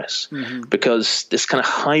progress because this kind of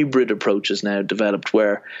hybrid approach has now developed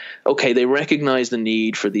where, they recognize the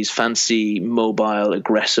need for these fancy, mobile,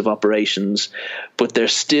 aggressive operations, but they're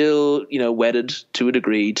still, wedded to a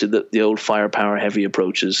degree to the old firepower heavy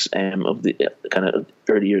approaches of the kind of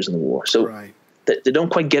early years in the war. So they don't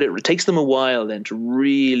quite get it. It takes them a while then to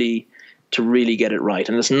really get it right.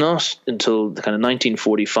 And it's not until the kind of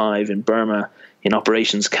 1945 in Burma, in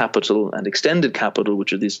Operations Capital and Extended Capital,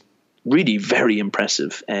 which are these really very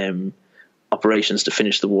impressive operations to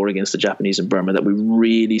finish the war against the Japanese in Burma, that we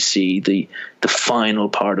really see the final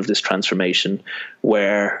part of this transformation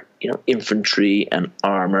where, infantry and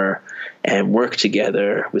armor work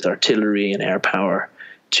together with artillery and air power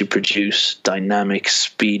to produce dynamic,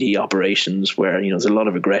 speedy operations where there's a lot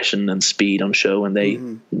of aggression and speed on show, and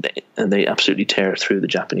they absolutely tear through the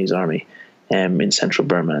Japanese army in central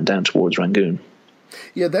Burma and down towards Rangoon.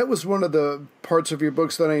 Yeah, that was one of the parts of your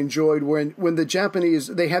books that I enjoyed when the Japanese,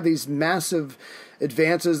 they have these massive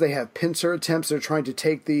advances, they have pincer attempts, they're trying to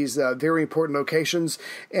take these very important locations,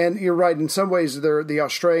 and you're right, in some ways they're the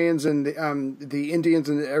Australians and the Indians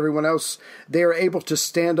and everyone else, they are able to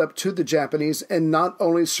stand up to the Japanese and not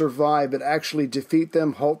only survive, but actually defeat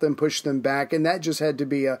them, halt them, push them back, and that just had to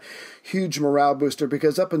be a huge morale booster,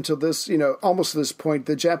 because up until this, almost to this point,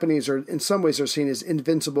 the Japanese are, in some ways, are seen as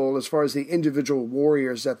invincible as far as the individual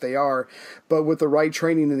warriors that they are, but with the right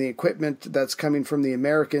training and the equipment that's coming from the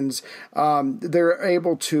Americans, they're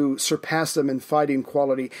able to surpass them in fighting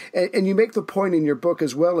quality. And you make the point in your book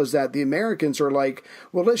as well, is that the Americans are like,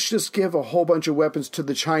 well, let's just give a whole bunch of weapons to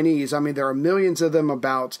the Chinese. There are millions of them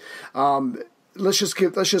about. Let's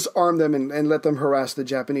just arm them and let them harass the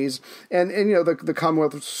Japanese. And the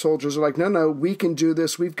Commonwealth soldiers are like, no, we can do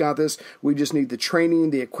this. We've got this. We just need the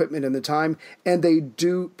training, the equipment, and the time. And they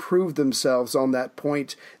do prove themselves on that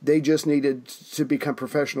point. They just needed to become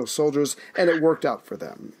professional soldiers, and it worked out for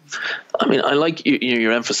them. I like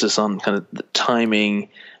your emphasis on kind of the timing,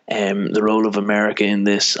 the role of America in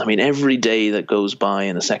this. Every day that goes by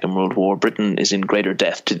in the Second World War, Britain is in greater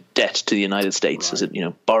debt to the United States, as it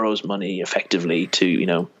borrows money effectively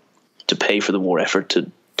to pay for the war effort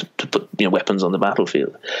to put weapons on the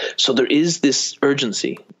battlefield. So there is this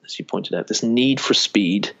urgency, as you pointed out, this need for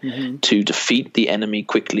speed to defeat the enemy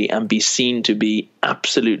quickly and be seen to be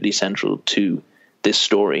absolutely central to this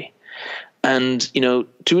story. And,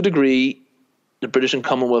 to a degree, the British and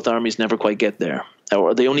Commonwealth armies never quite get there,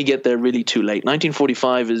 or they only get there really too late.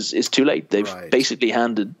 1945 is too late. They've basically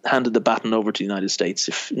handed the baton over to the United States.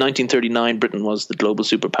 If 1939 Britain was the global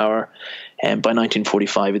superpower, and by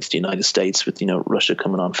 1945 it's the United States, with Russia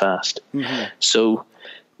coming on fast. Mm-hmm. So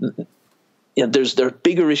there are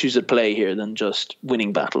bigger issues at play here than just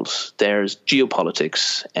winning battles. There's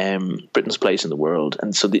geopolitics, Britain's place in the world,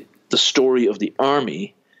 and so the story of the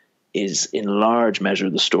army is in large measure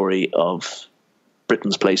the story of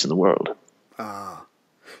Britain's place in the world.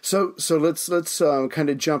 So let's kind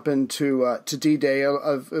of jump into to D-Day,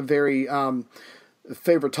 a very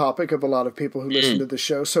favorite topic of a lot of people who listen to the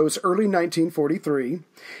show. So it's early 1943,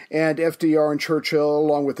 and FDR and Churchill,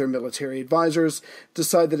 along with their military advisors,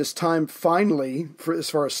 decide that it's time finally, for as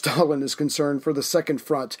far as Stalin is concerned, for the Second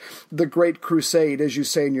Front, the Great Crusade, as you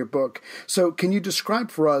say in your book. So can you describe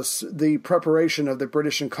for us the preparation of the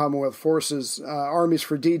British and Commonwealth forces, armies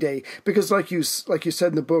for D-Day? Because like you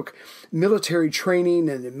said in the book, military training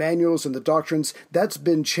and the manuals and the doctrines, that's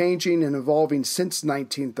been changing and evolving since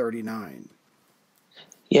 1939.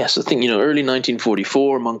 Yes, I think, early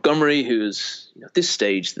 1944, Montgomery, who is at this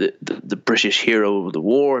stage the British hero of the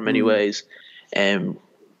war in many ways,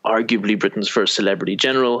 arguably Britain's first celebrity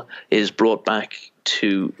general, is brought back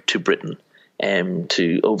to Britain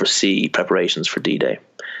to oversee preparations for D-Day.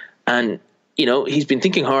 And, he's been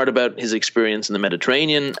thinking hard about his experience in the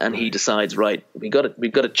Mediterranean, and he decides, right, we got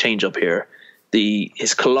to change up here.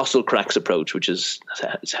 His colossal cracks approach, which is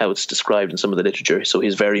how it's described in some of the literature, so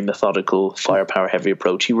his very methodical, firepower-heavy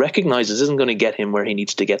approach, he recognizes isn't going to get him where he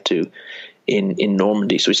needs to get to in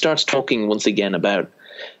Normandy. So he starts talking once again about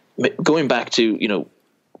going back to,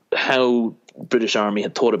 how British Army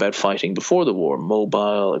had thought about fighting before the war: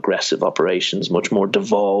 mobile, aggressive operations, much more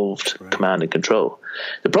devolved command and control.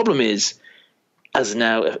 The problem is, as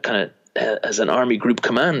an army group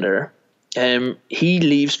commander, he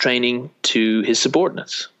leaves training to his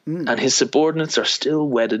subordinates, and his subordinates are still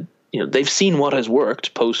wedded. They've seen what has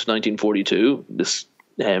worked post 1942, this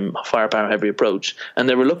firepower heavy approach, and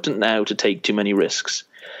they're reluctant now to take too many risks.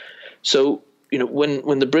 So,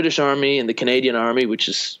 when the British Army and the Canadian Army,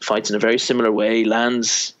 which fights in a very similar way,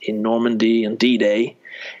 lands in Normandy on D-Day,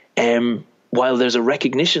 while there's a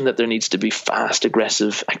recognition that there needs to be fast,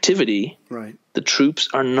 aggressive activity, the troops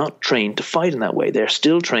are not trained to fight in that way. They're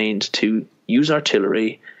still trained to use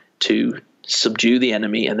artillery to subdue the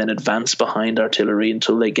enemy and then advance behind artillery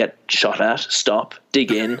until they get shot at, stop,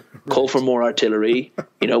 dig in, call for more artillery,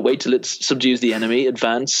 wait till it subdues the enemy,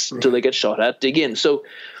 advance until they get shot at, dig in. So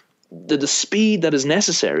the speed that is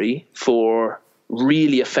necessary for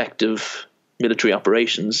really effective military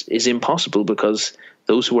operations is impossible because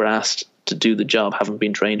those who are asked to do the job haven't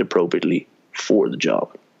been trained appropriately for the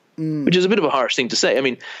job, which is a bit of a harsh thing to say. I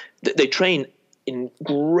mean, they train in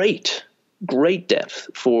great depth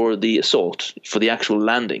for the assault, for the actual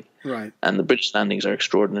landing. Right. And the British landings are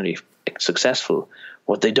extraordinarily successful.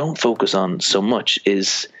 What they don't focus on so much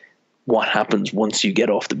is what happens once you get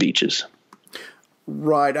off the beaches.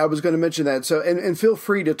 Right. I was going to mention that. So, and feel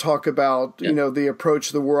free to talk about, the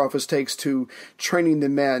approach the War Office takes to training the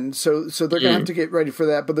men. So they're going to have to get ready for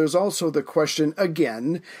that. But there's also the question,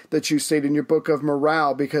 again, that you state in your book of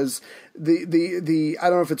morale, because the I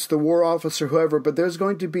don't know if it's the War Office or whoever, but there's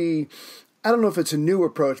going to be, I don't know if it's a new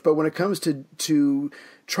approach, but when it comes to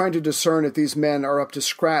trying to discern if these men are up to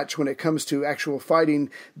scratch when it comes to actual fighting,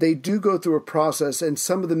 they do go through a process, and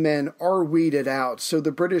some of the men are weeded out. So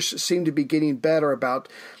the British seem to be getting better about,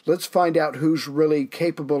 let's find out who's really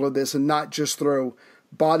capable of this and not just throw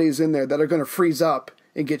bodies in there that are going to freeze up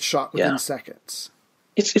and get shot within seconds.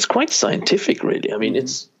 It's quite scientific, really. I mean,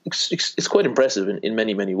 it's quite impressive in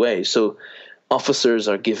many ways. So officers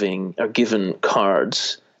are given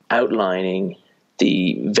cards outlining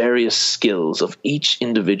the various skills of each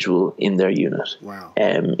individual in their unit. Wow.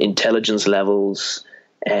 Intelligence levels,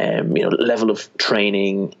 level of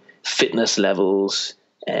training, fitness levels,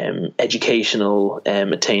 educational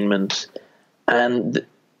attainment. And the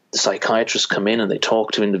psychiatrists come in and they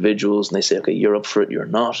talk to individuals and they say, okay, you're up for it, you're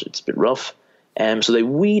not, it's a bit rough. So they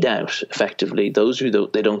weed out effectively those who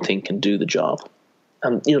they don't think can do the job.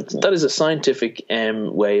 And that is a scientific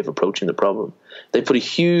way of approaching the problem. They put a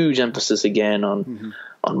huge emphasis again on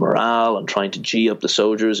morale, on trying to G up the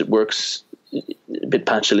soldiers. It works a bit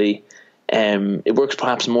patchily. It works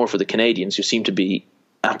perhaps more for the Canadians, who seem to be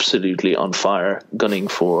absolutely on fire, gunning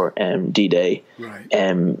for D-Day. Right.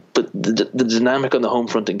 But the dynamic on the home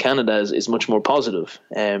front in Canada is much more positive.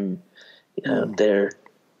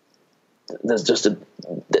 There's just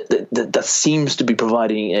that seems to be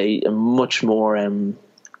providing a much more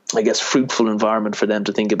I guess, fruitful environment for them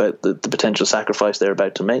to think about the potential sacrifice they're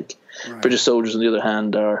about to make. Right. British soldiers, on the other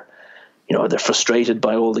hand, are, they're frustrated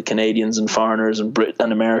by all the Canadians and foreigners and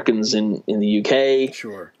Americans in the UK.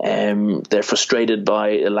 Sure. They're frustrated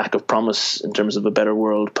by a lack of promise in terms of a better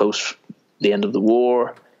world post the end of the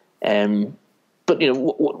war. But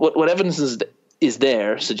what evidence is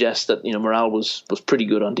there suggests that morale was pretty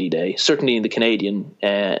good on D-Day, certainly in the Canadian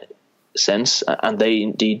sense, and they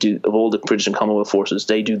indeed do, of all the British and Commonwealth forces,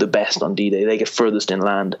 they do the best on D-Day. They get furthest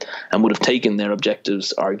inland and would have taken their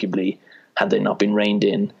objectives arguably had they not been reined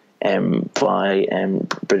in by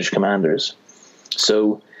British commanders.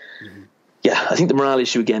 So yeah, I think the morale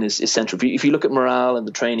issue again is central. If you look at morale and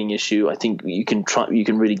the training issue, I think you can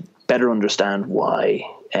really better understand why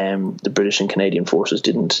the British and Canadian forces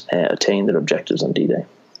didn't attain their objectives on D-Day.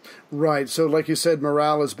 Right. So like you said,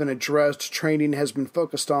 morale has been addressed. Training has been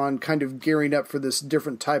focused on kind of gearing up for this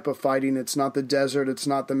different type of fighting. It's not the desert. It's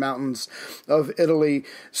not the mountains of Italy.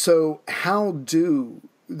 So how do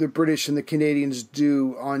the British and the Canadians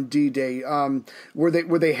do on D-Day? Were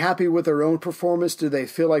they happy with their own performance? Did they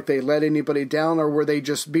feel like they let anybody down, or were they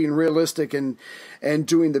just being realistic and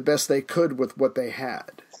doing the best they could with what they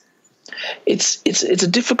had? It's a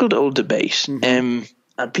difficult old debate, and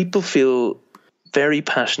people feel very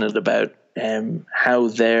passionate about how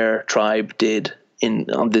their tribe did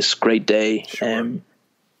on this great day. Sure.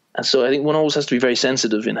 And so I think one always has to be very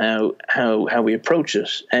sensitive in how we approach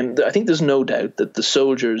it. And I think there's no doubt that the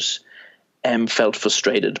soldiers felt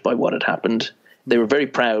frustrated by what had happened. They were very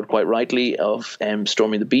proud, quite rightly, of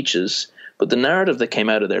storming the beaches. But the narrative that came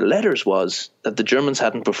out of their letters was that the Germans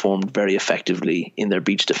hadn't performed very effectively in their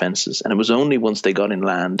beach defenses. And it was only once they got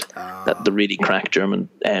inland that the really crack German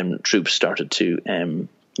troops started to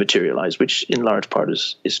materialize, which in large part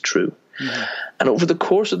is true. Mm-hmm. And over the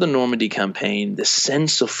course of the Normandy campaign, the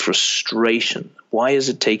sense of frustration, why is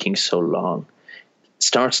it taking so long,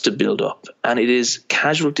 starts to build up. And it is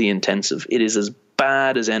casualty intensive. It is as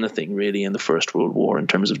bad as anything really in the First World War in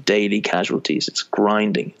terms of daily casualties. It's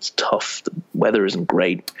grinding. It's tough. The weather isn't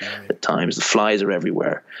great at times. The flies are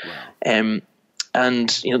everywhere. Wow. And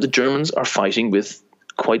the Germans are fighting with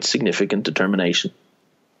quite significant determination.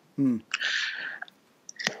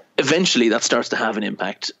 Eventually that starts to have an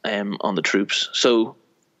impact on the troops. So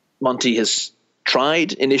Monty has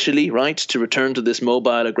tried initially, right, to return to this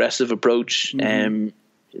mobile, aggressive approach.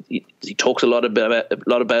 He talks a lot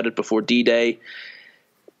about it before D-Day.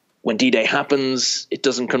 When D-Day happens, it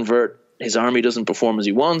doesn't convert. His army doesn't perform as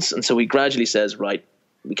he wants. And so he gradually says, right,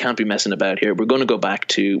 we can't be messing about here. We're going to go back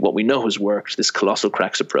to what we know has worked, this colossal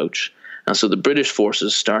cracks approach. And so the British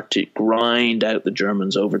forces start to grind out the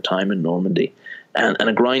Germans over time in Normandy. And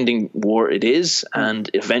a grinding war it is, and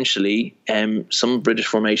eventually some British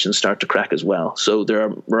formations start to crack as well. So there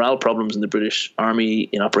are morale problems in the British Army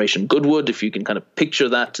in Operation Goodwood, if you can kind of picture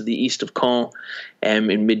that, to the east of Caen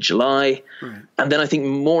in mid-July. Right. And then I think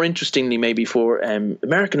more interestingly maybe for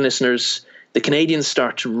American listeners, the Canadians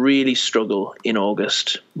start to really struggle in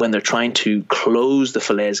August when they're trying to close the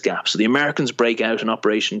Falaise Gap. So the Americans break out in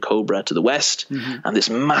Operation Cobra to the west, and this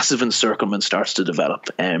massive encirclement starts to develop.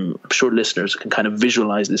 I'm sure listeners can kind of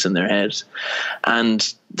visualize this in their heads.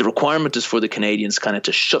 And the requirement is for the Canadians kind of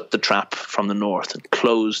to shut the trap from the north and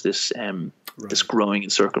close this this growing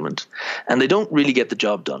encirclement. And they don't really get the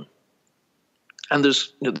job done. And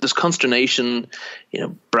there's consternation.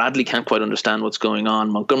 Bradley can't quite understand what's going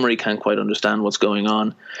on. Montgomery can't quite understand what's going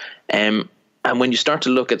on. And when you start to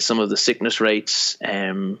look at some of the sickness rates,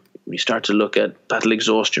 you start to look at battle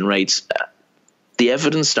exhaustion rates, the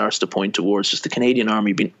evidence starts to point towards just the Canadian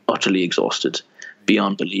Army being utterly exhausted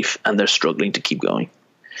beyond belief, and they're struggling to keep going.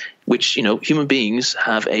 Which human beings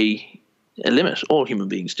have a limit. All human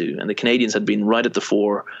beings do, and the Canadians had been right at the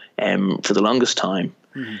fore for the longest time,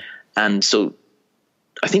 and so.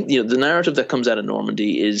 I think the narrative that comes out of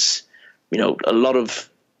Normandy is, a lot of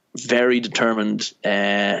very determined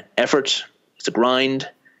effort. It's a grind,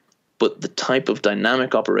 but the type of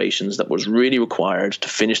dynamic operations that was really required to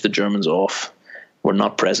finish the Germans off were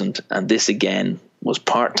not present. And this again was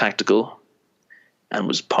part tactical and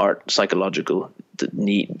was part psychological.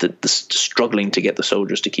 The struggling to get the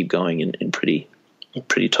soldiers to keep going in pretty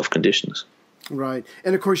tough conditions. Right.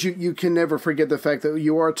 And of course, you can never forget the fact that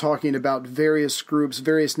you are talking about various groups,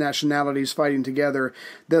 various nationalities fighting together.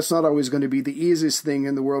 That's not always going to be the easiest thing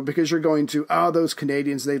in the world, because you're going to, those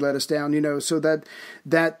Canadians, they let us down, so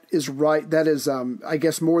that is right. That is, I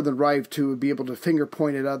guess, more than right to be able to finger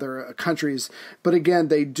point at other countries. But again,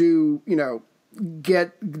 they do,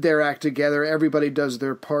 get their act together. Everybody does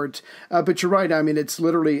their part. But you're right. I mean, it's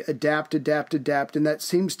literally adapt. And that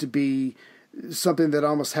seems to be something that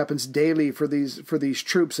almost happens daily for these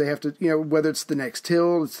troops. They have to, whether it's the next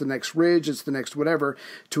hill, it's the next ridge, it's the next whatever,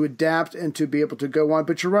 to adapt and to be able to go on.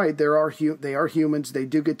 But you're right, they are humans. They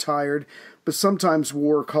do get tired, but sometimes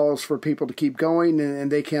war calls for people to keep going,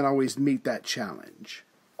 and they can't always meet that challenge.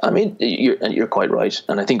 I mean, you're quite right,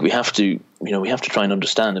 and I think we have to try and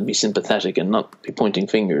understand and be sympathetic and not be pointing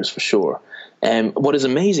fingers, for sure. What is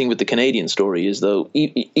amazing with the Canadian story is, though,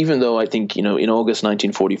 even though I think in August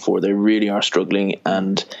 1944 they really are struggling,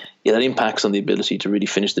 and that impacts on the ability to really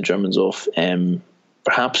finish the Germans off,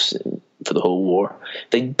 perhaps for the whole war,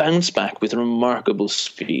 they bounce back with remarkable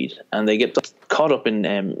speed, and they get caught up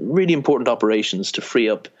in really important operations to free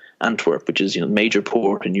up Antwerp, which is major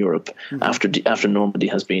port in Europe, after Normandy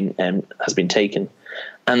has been taken,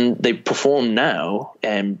 and they perform now,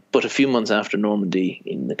 but a few months after Normandy,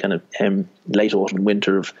 in the kind of late autumn and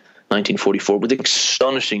winter of 1944, with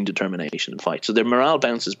astonishing determination and fight. So their morale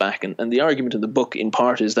bounces back, and the argument in the book, in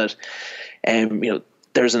part, is that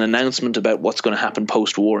there's an announcement about what's going to happen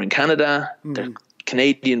post-war in Canada. The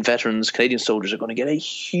Canadian veterans, Canadian soldiers, are going to get a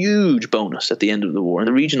huge bonus at the end of the war, in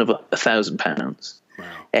the region of £1,000.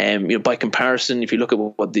 Wow. By comparison, if you look at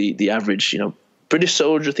what the average British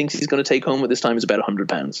soldier thinks he's going to take home at this time, is about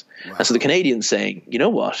 £100. Wow. And so the Canadians saying, you know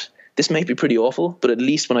what, this may be pretty awful, but at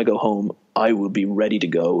least when I go home, I will be ready to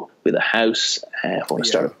go with a house. If I want to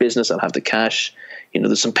start a business, I'll have the cash.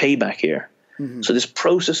 There's some payback here. So this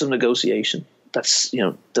process of negotiation that's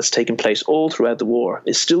taken place all throughout the war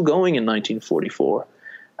is still going in 1944,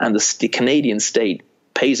 and the Canadian state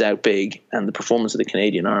pays out big, and the performance of the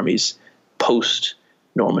Canadian armies post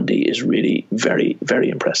Normandy is really very, very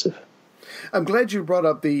impressive. I'm glad you brought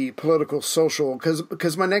up the political social,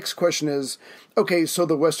 because my next question is, okay, so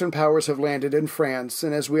the Western powers have landed in France,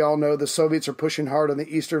 and as we all know, the Soviets are pushing hard on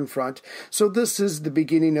the Eastern Front. So this is the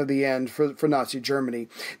beginning of the end for Nazi Germany.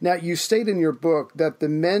 Now, you state in your book that the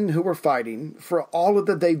men who were fighting, for all of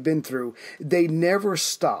that they've been through, they never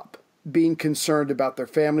stop being concerned about their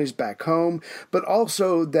families back home, but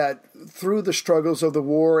also that through the struggles of the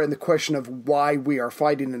war and the question of why we are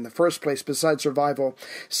fighting in the first place, besides survival,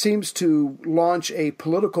 seems to launch a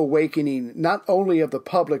political awakening, not only of the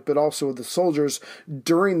public, but also of the soldiers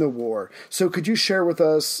during the war. So could you share with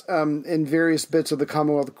us, in various bits of the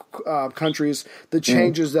Commonwealth countries, the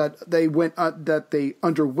changes that they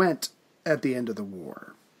underwent at the end of the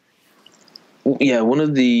war? Yeah, one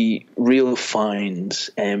of the real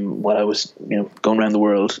finds, while I was going around the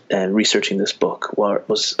world researching this book,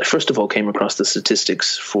 was I first of all came across the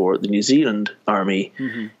statistics for the New Zealand Army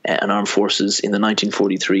and Armed Forces in the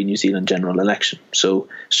 1943 New Zealand general election. So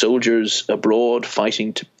soldiers abroad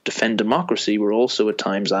fighting to defend democracy were also at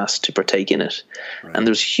times asked to partake in it. Right. And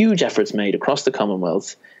there's huge efforts made across the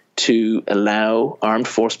Commonwealth to allow armed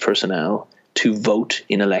force personnel to vote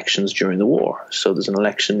in elections during the war. So there's an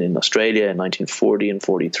election in Australia in 1940 and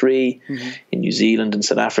 43, in New Zealand and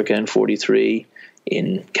South Africa in 43,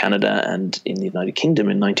 in Canada and in the United Kingdom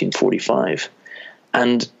in 1945.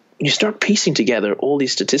 And you start piecing together all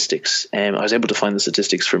these statistics. I was able to find the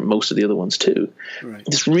statistics for most of the other ones too. Right.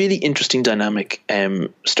 This really interesting dynamic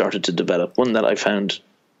started to develop, one that I found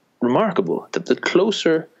remarkable, that the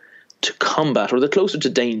closer to combat, or the closer to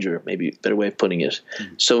danger, maybe a better way of putting it,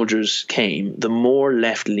 soldiers came, the more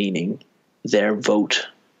left-leaning their vote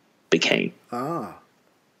became.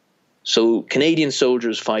 So Canadian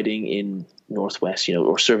soldiers fighting in Northwest,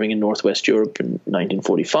 or serving in Northwest Europe in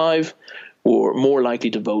 1945 were more likely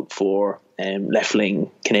to vote for left-leaning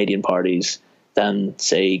Canadian parties than,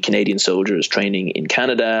 say, Canadian soldiers training in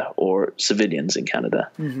Canada or civilians in Canada.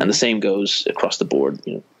 And the same goes across the board,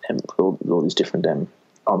 all these different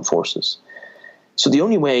armed forces. So the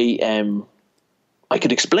only way I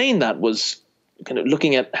could explain that was kind of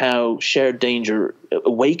looking at how shared danger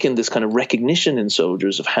awakened this kind of recognition in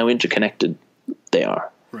soldiers of how interconnected they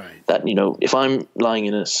are. Right. That, if I'm lying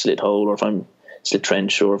in a slit hole, or if I'm slit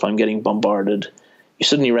trench, or if I'm getting bombarded, you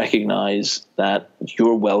suddenly recognize that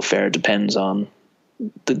your welfare depends on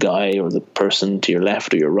the guy or the person to your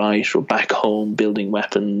left or your right, or back home building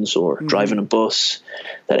weapons or driving a bus,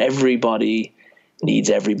 that everybody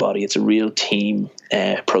needs everybody. It's a real team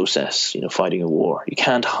process, fighting a war. You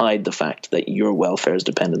can't hide the fact that your welfare is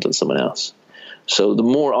dependent on someone else. So the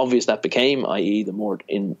more obvious that became, i.e. the more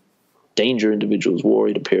in danger individuals were,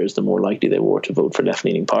 it appears, the more likely they were to vote for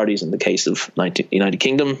left-leaning parties. In the case of United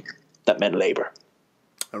Kingdom, that meant Labour.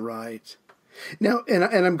 All right. Now, and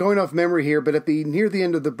I'm going off memory here, but near the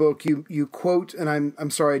end of the book, you quote, and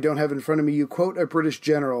I'm sorry, I don't have it in front of me, you quote a British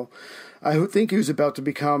general who think he was about to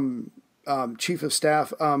become chief of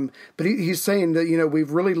staff. But he's saying that,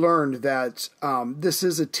 we've really learned that this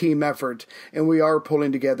is a team effort and we are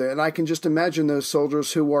pulling together. And I can just imagine those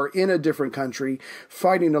soldiers who are in a different country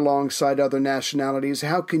fighting alongside other nationalities.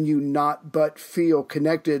 How can you not but feel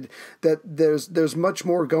connected that there's much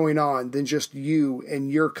more going on than just you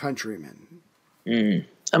and your countrymen? Mm.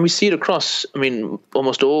 And we see it across,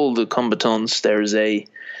 almost all the combatants. There's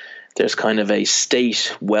kind of a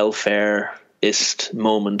state welfareist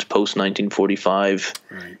moment post 1945,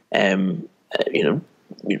 right.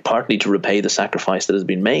 Partly to repay the sacrifice that has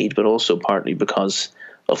been made, but also partly because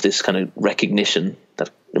of this kind of recognition that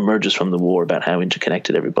emerges from the war about how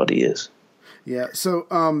interconnected everybody is. Yeah. So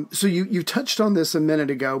you touched on this a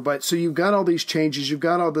minute ago, but so you've got all these changes, you've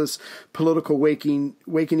got all this political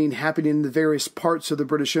awakening happening in the various parts of the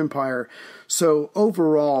British Empire. So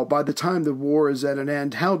overall, by the time the war is at an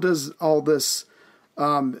end, how does all this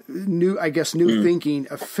new thinking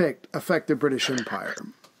affect the British Empire?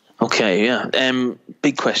 Okay, yeah.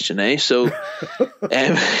 Big question, eh? So,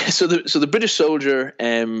 so the British soldier,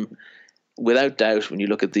 without doubt, when you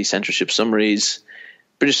look at the censorship summaries,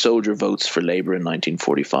 British soldier votes for Labour in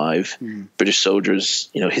 1945. British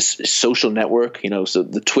soldiers, his social network, so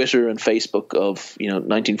the Twitter and Facebook of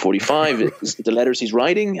 1945 is the letters he's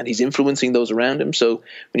writing, and he's influencing those around him. So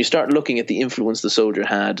when you start looking at the influence the soldier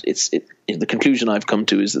had, the conclusion I've come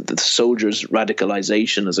to is that the soldier's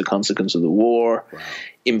radicalization as a consequence of the war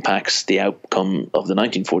impacts the outcome of the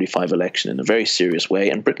 1945 election in a very serious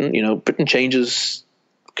way. And Britain changes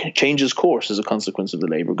course as a consequence of the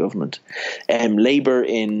Labour government. Labour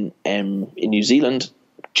in New Zealand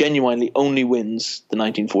genuinely only wins the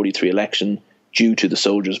 1943 election due to the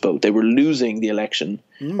soldiers' vote. They were losing the election,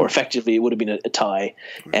 or effectively it would have been a tie,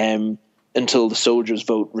 until the soldiers'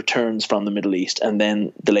 vote returns from the Middle East, and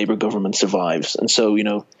then the Labour government survives. And so,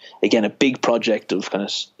 again, a big project of kind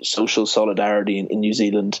of social solidarity in New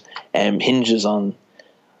Zealand hinges on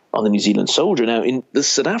the New Zealand soldier. Now, in the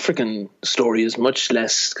South African story is much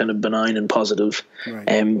less kind of benign and positive.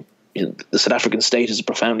 Right. The South African state is a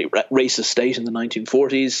profoundly racist state in the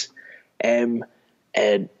 1940s.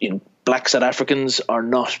 Black South Africans are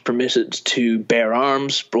not permitted to bear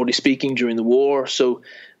arms, broadly speaking, during the war. So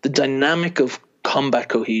the dynamic of combat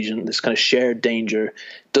cohesion, this kind of shared danger,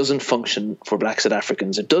 doesn't function for Black South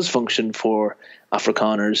Africans. It does function for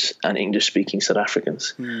Afrikaners and English-speaking South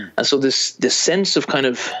Africans. And so this sense of kind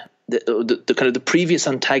of the previous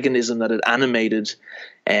antagonism that had animated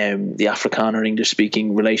the Afrikaner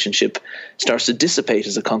English-speaking relationship starts to dissipate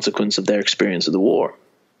as a consequence of their experience of the war.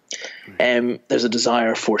 There's a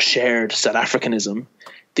desire for shared South Africanism.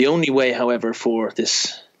 The only way, however, for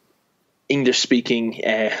this English-speaking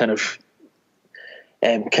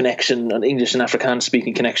connection, an English and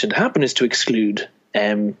Afrikaans-speaking connection to happen, is to exclude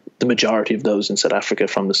the majority of those in South Africa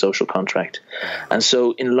from the social contract. And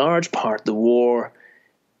so, in large part, the war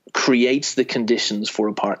creates the conditions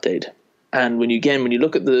for apartheid. And when you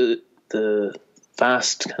look at the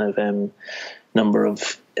vast kind of number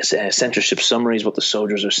of censorship summaries, what the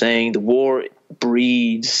soldiers are saying, the war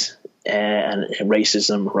breeds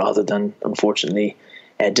racism rather than, unfortunately,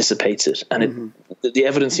 dissipates it. And the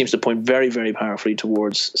evidence seems to point very, very powerfully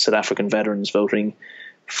towards South African veterans voting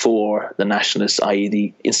for the nationalists, i.e.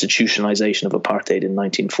 the institutionalization of apartheid in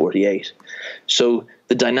 1948. So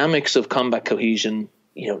the dynamics of combat cohesion,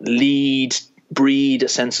 breed a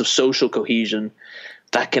sense of social cohesion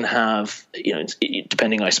that can have,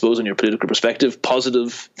 depending, I suppose, on your political perspective,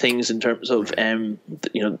 positive things in terms of,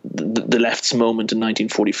 the left's moment in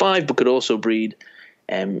 1945, but could also breed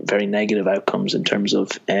very negative outcomes in terms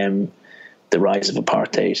of the rise of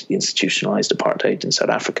apartheid, the institutionalized apartheid in South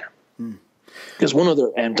Africa. There's one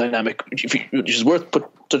other dynamic which is worth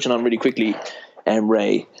touching on really quickly,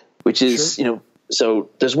 Ray, which is, so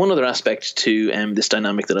there's one other aspect to this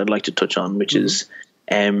dynamic that I'd like to touch on, which is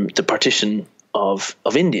the partition of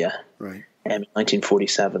India in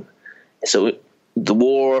 1947. So the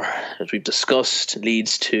war, as we've discussed,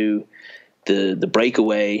 leads to the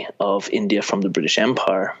breakaway of India from the British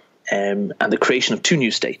Empire and the creation of two new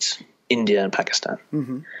states, India and Pakistan.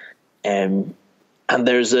 And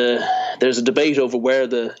there's a debate over where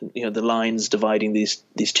the lines dividing these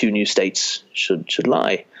two new states should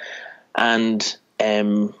lie, and a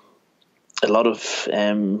lot of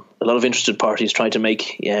interested parties try to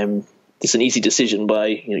make this an easy decision by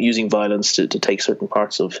using violence to take certain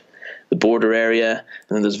parts of the border area.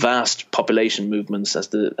 And then there's vast population movements as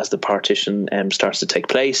the partition starts to take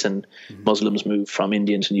place, and Muslims move from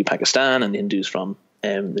India into New Pakistan, and Hindus from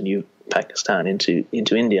the New Pakistan into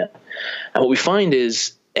India. And what we find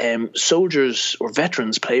is soldiers or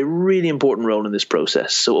veterans play a really important role in this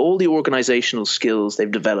process. So all the organizational skills they've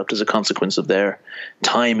developed as a consequence of their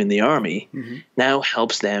time in the army now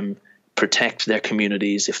helps them protect their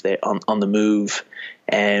communities if they're on the move.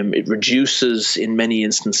 It reduces, in many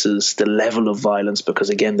instances, the level of violence because,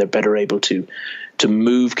 again, they're better able to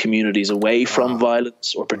move communities away from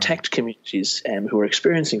violence or protect communities who are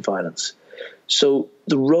experiencing violence. So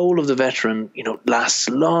the role of the veteran, lasts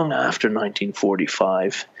long after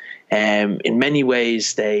 1945. In many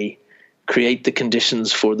ways, they create the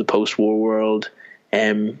conditions for the post-war world,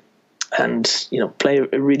 and play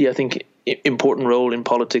a really, I think, important role in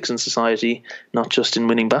politics and society, not just in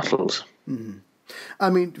winning battles. Mm-hmm. I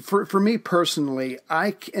mean, for me personally,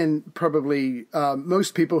 and probably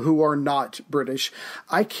most people who are not British,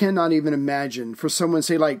 I cannot even imagine for someone,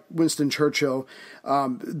 say, like Winston Churchill,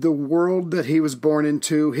 the world that he was born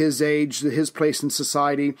into, his age, his place in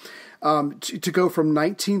society, to go from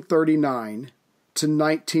 1939 to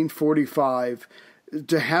 1945,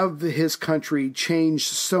 to have his country change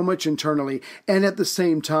so much internally, and at the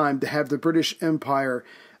same time to have the British Empire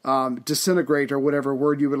disintegrate, or whatever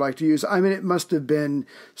word you would like to use. I mean, it must have been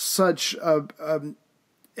such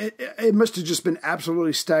it must have just been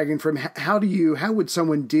absolutely staggering. From how would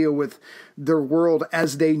someone deal with their world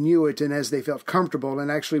as they knew it and as they felt comfortable and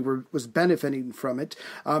actually was benefiting from it,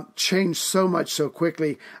 changed so much so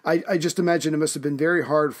quickly. I just imagine it must have been very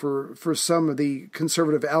hard for some of the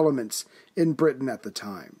conservative elements in Britain at the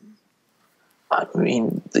time. I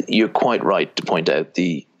mean, you're quite right to point out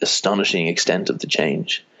the astonishing extent of the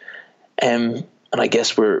change. And I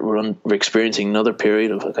guess we're experiencing another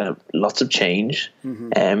period of kind of lots of change.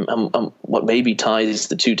 And what maybe ties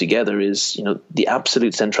the two together is, the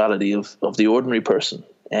absolute centrality of the ordinary person.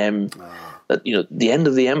 That, the end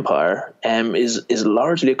of the empire is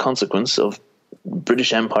largely a consequence of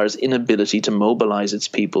British Empire's inability to mobilize its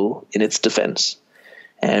people in its defense.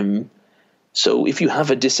 So if you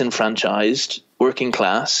have a disenfranchised working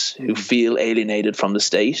class who feel alienated from the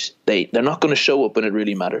state, they're not going to show up when it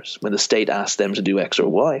really matters, when the state asks them to do X or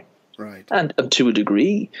Y. Right. And to a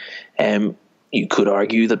degree, you could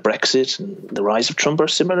argue that Brexit and the rise of Trump are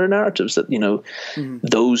similar narratives, that,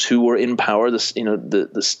 those who were in power,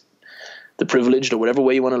 the privileged, or whatever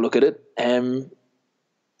way you want to look at it,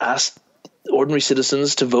 asked ordinary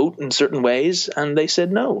citizens to vote in certain ways, and they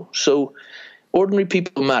said no. So ordinary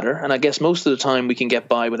people matter, and I guess most of the time we can get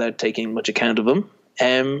by without taking much account of them.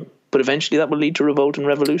 But eventually that will lead to revolt and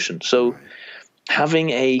revolution. So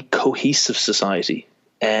having a cohesive society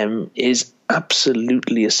is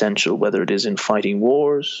absolutely essential, whether it is in fighting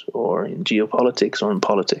wars or in geopolitics or in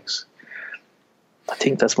politics. I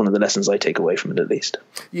think that's one of the lessons I take away from it, at least.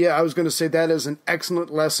 Yeah, I was going to say that is an excellent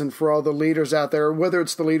lesson for all the leaders out there, whether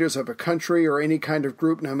it's the leaders of a country or any kind of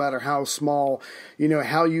group, no matter how small.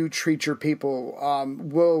 How you treat your people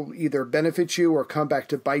will either benefit you or come back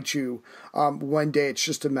to bite you one day. It's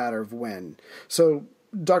just a matter of when. So,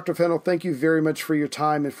 Dr. Fennell, thank you very much for your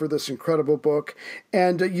time and for this incredible book.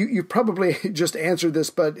 And you probably just answered this,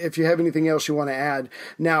 but if you have anything else you want to add.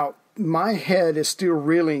 Now, my head is still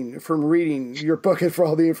reeling from reading your book and for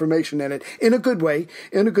all the information in it, in a good way.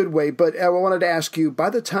 But I wanted to ask you, by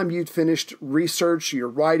the time you'd finished research, you're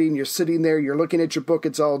writing, you're sitting there, you're looking at your book,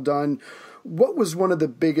 it's all done. What was one of the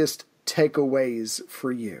biggest takeaways for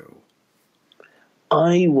you?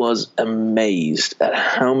 I was amazed at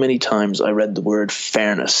how many times I read the word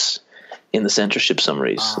fairness in the censorship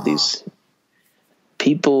summaries. So these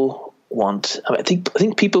people I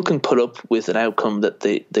think people can put up with an outcome that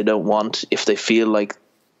they don't want if they feel like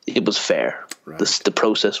it was fair. Right. The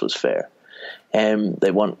process was fair.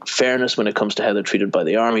 They want fairness when it comes to how they're treated by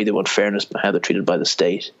the army. They want fairness by how they're treated by the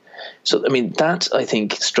state. So, I mean, that, I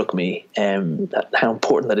think, struck me, how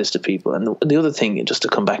important that is to people. And the other thing, just to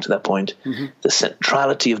come back to that point, the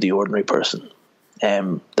centrality of the ordinary person,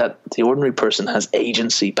 that the ordinary person has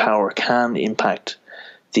agency, power, can impact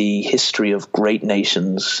the history of great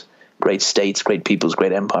nations, great states, great peoples,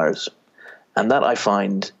 great empires. And that I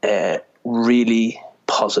find really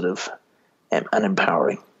positive and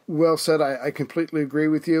empowering. Well said. I completely agree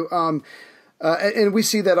with you. And we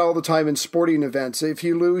see that all the time in sporting events. If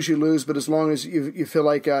you lose, you lose. But as long as you feel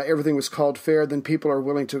like everything was called fair, then people are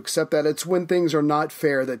willing to accept that. It's when things are not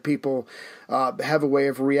fair that people have a way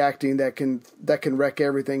of reacting that can wreck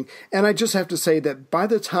everything. And I just have to say that by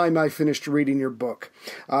the time I finished reading your book,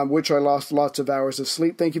 which I lost lots of hours of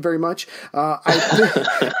sleep, thank you very much.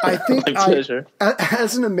 I think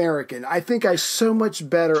as an American, I think I so much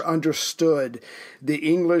better understood the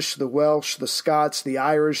English, the Welsh, the Scots, the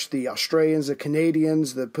Irish, the Australians, the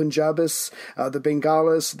Canadians, the Punjabis, the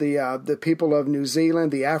Bengalis, the people of New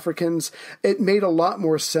Zealand, the Africans. It made a lot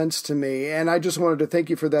more sense to me. And I just wanted to thank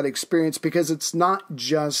you for that experience, because it's not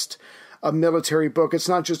just a military book. It's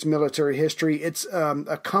not just military history. It's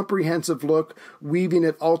a comprehensive look, weaving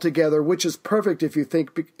it all together, which is perfect if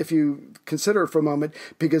you consider it for a moment,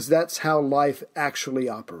 because that's how life actually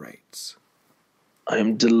operates. I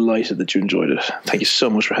am delighted that you enjoyed it. Thank you so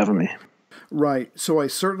much for having me. Right. So I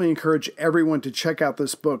certainly encourage everyone to check out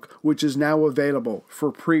this book, which is now available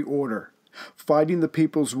for pre-order. Fighting the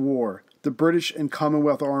People's War, the British and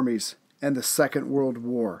Commonwealth Armies, and the Second World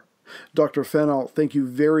War. Dr. Fennell, thank you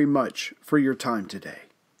very much for your time today.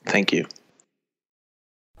 Thank you.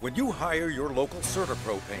 When you hire your local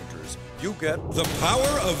CertaPro painters, you get the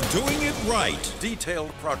power of doing it right.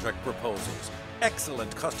 Detailed project proposals,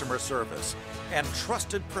 excellent customer service, and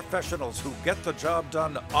trusted professionals who get the job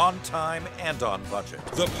done on time and on budget.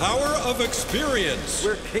 The power of experience.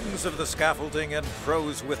 We're kings of the scaffolding and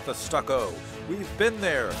pros with the stucco. We've been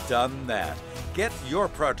there, done that. Get your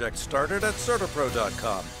project started at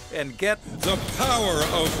CertaPro.com and get the power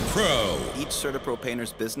of pro. Each CertaPro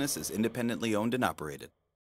painter's business is independently owned and operated.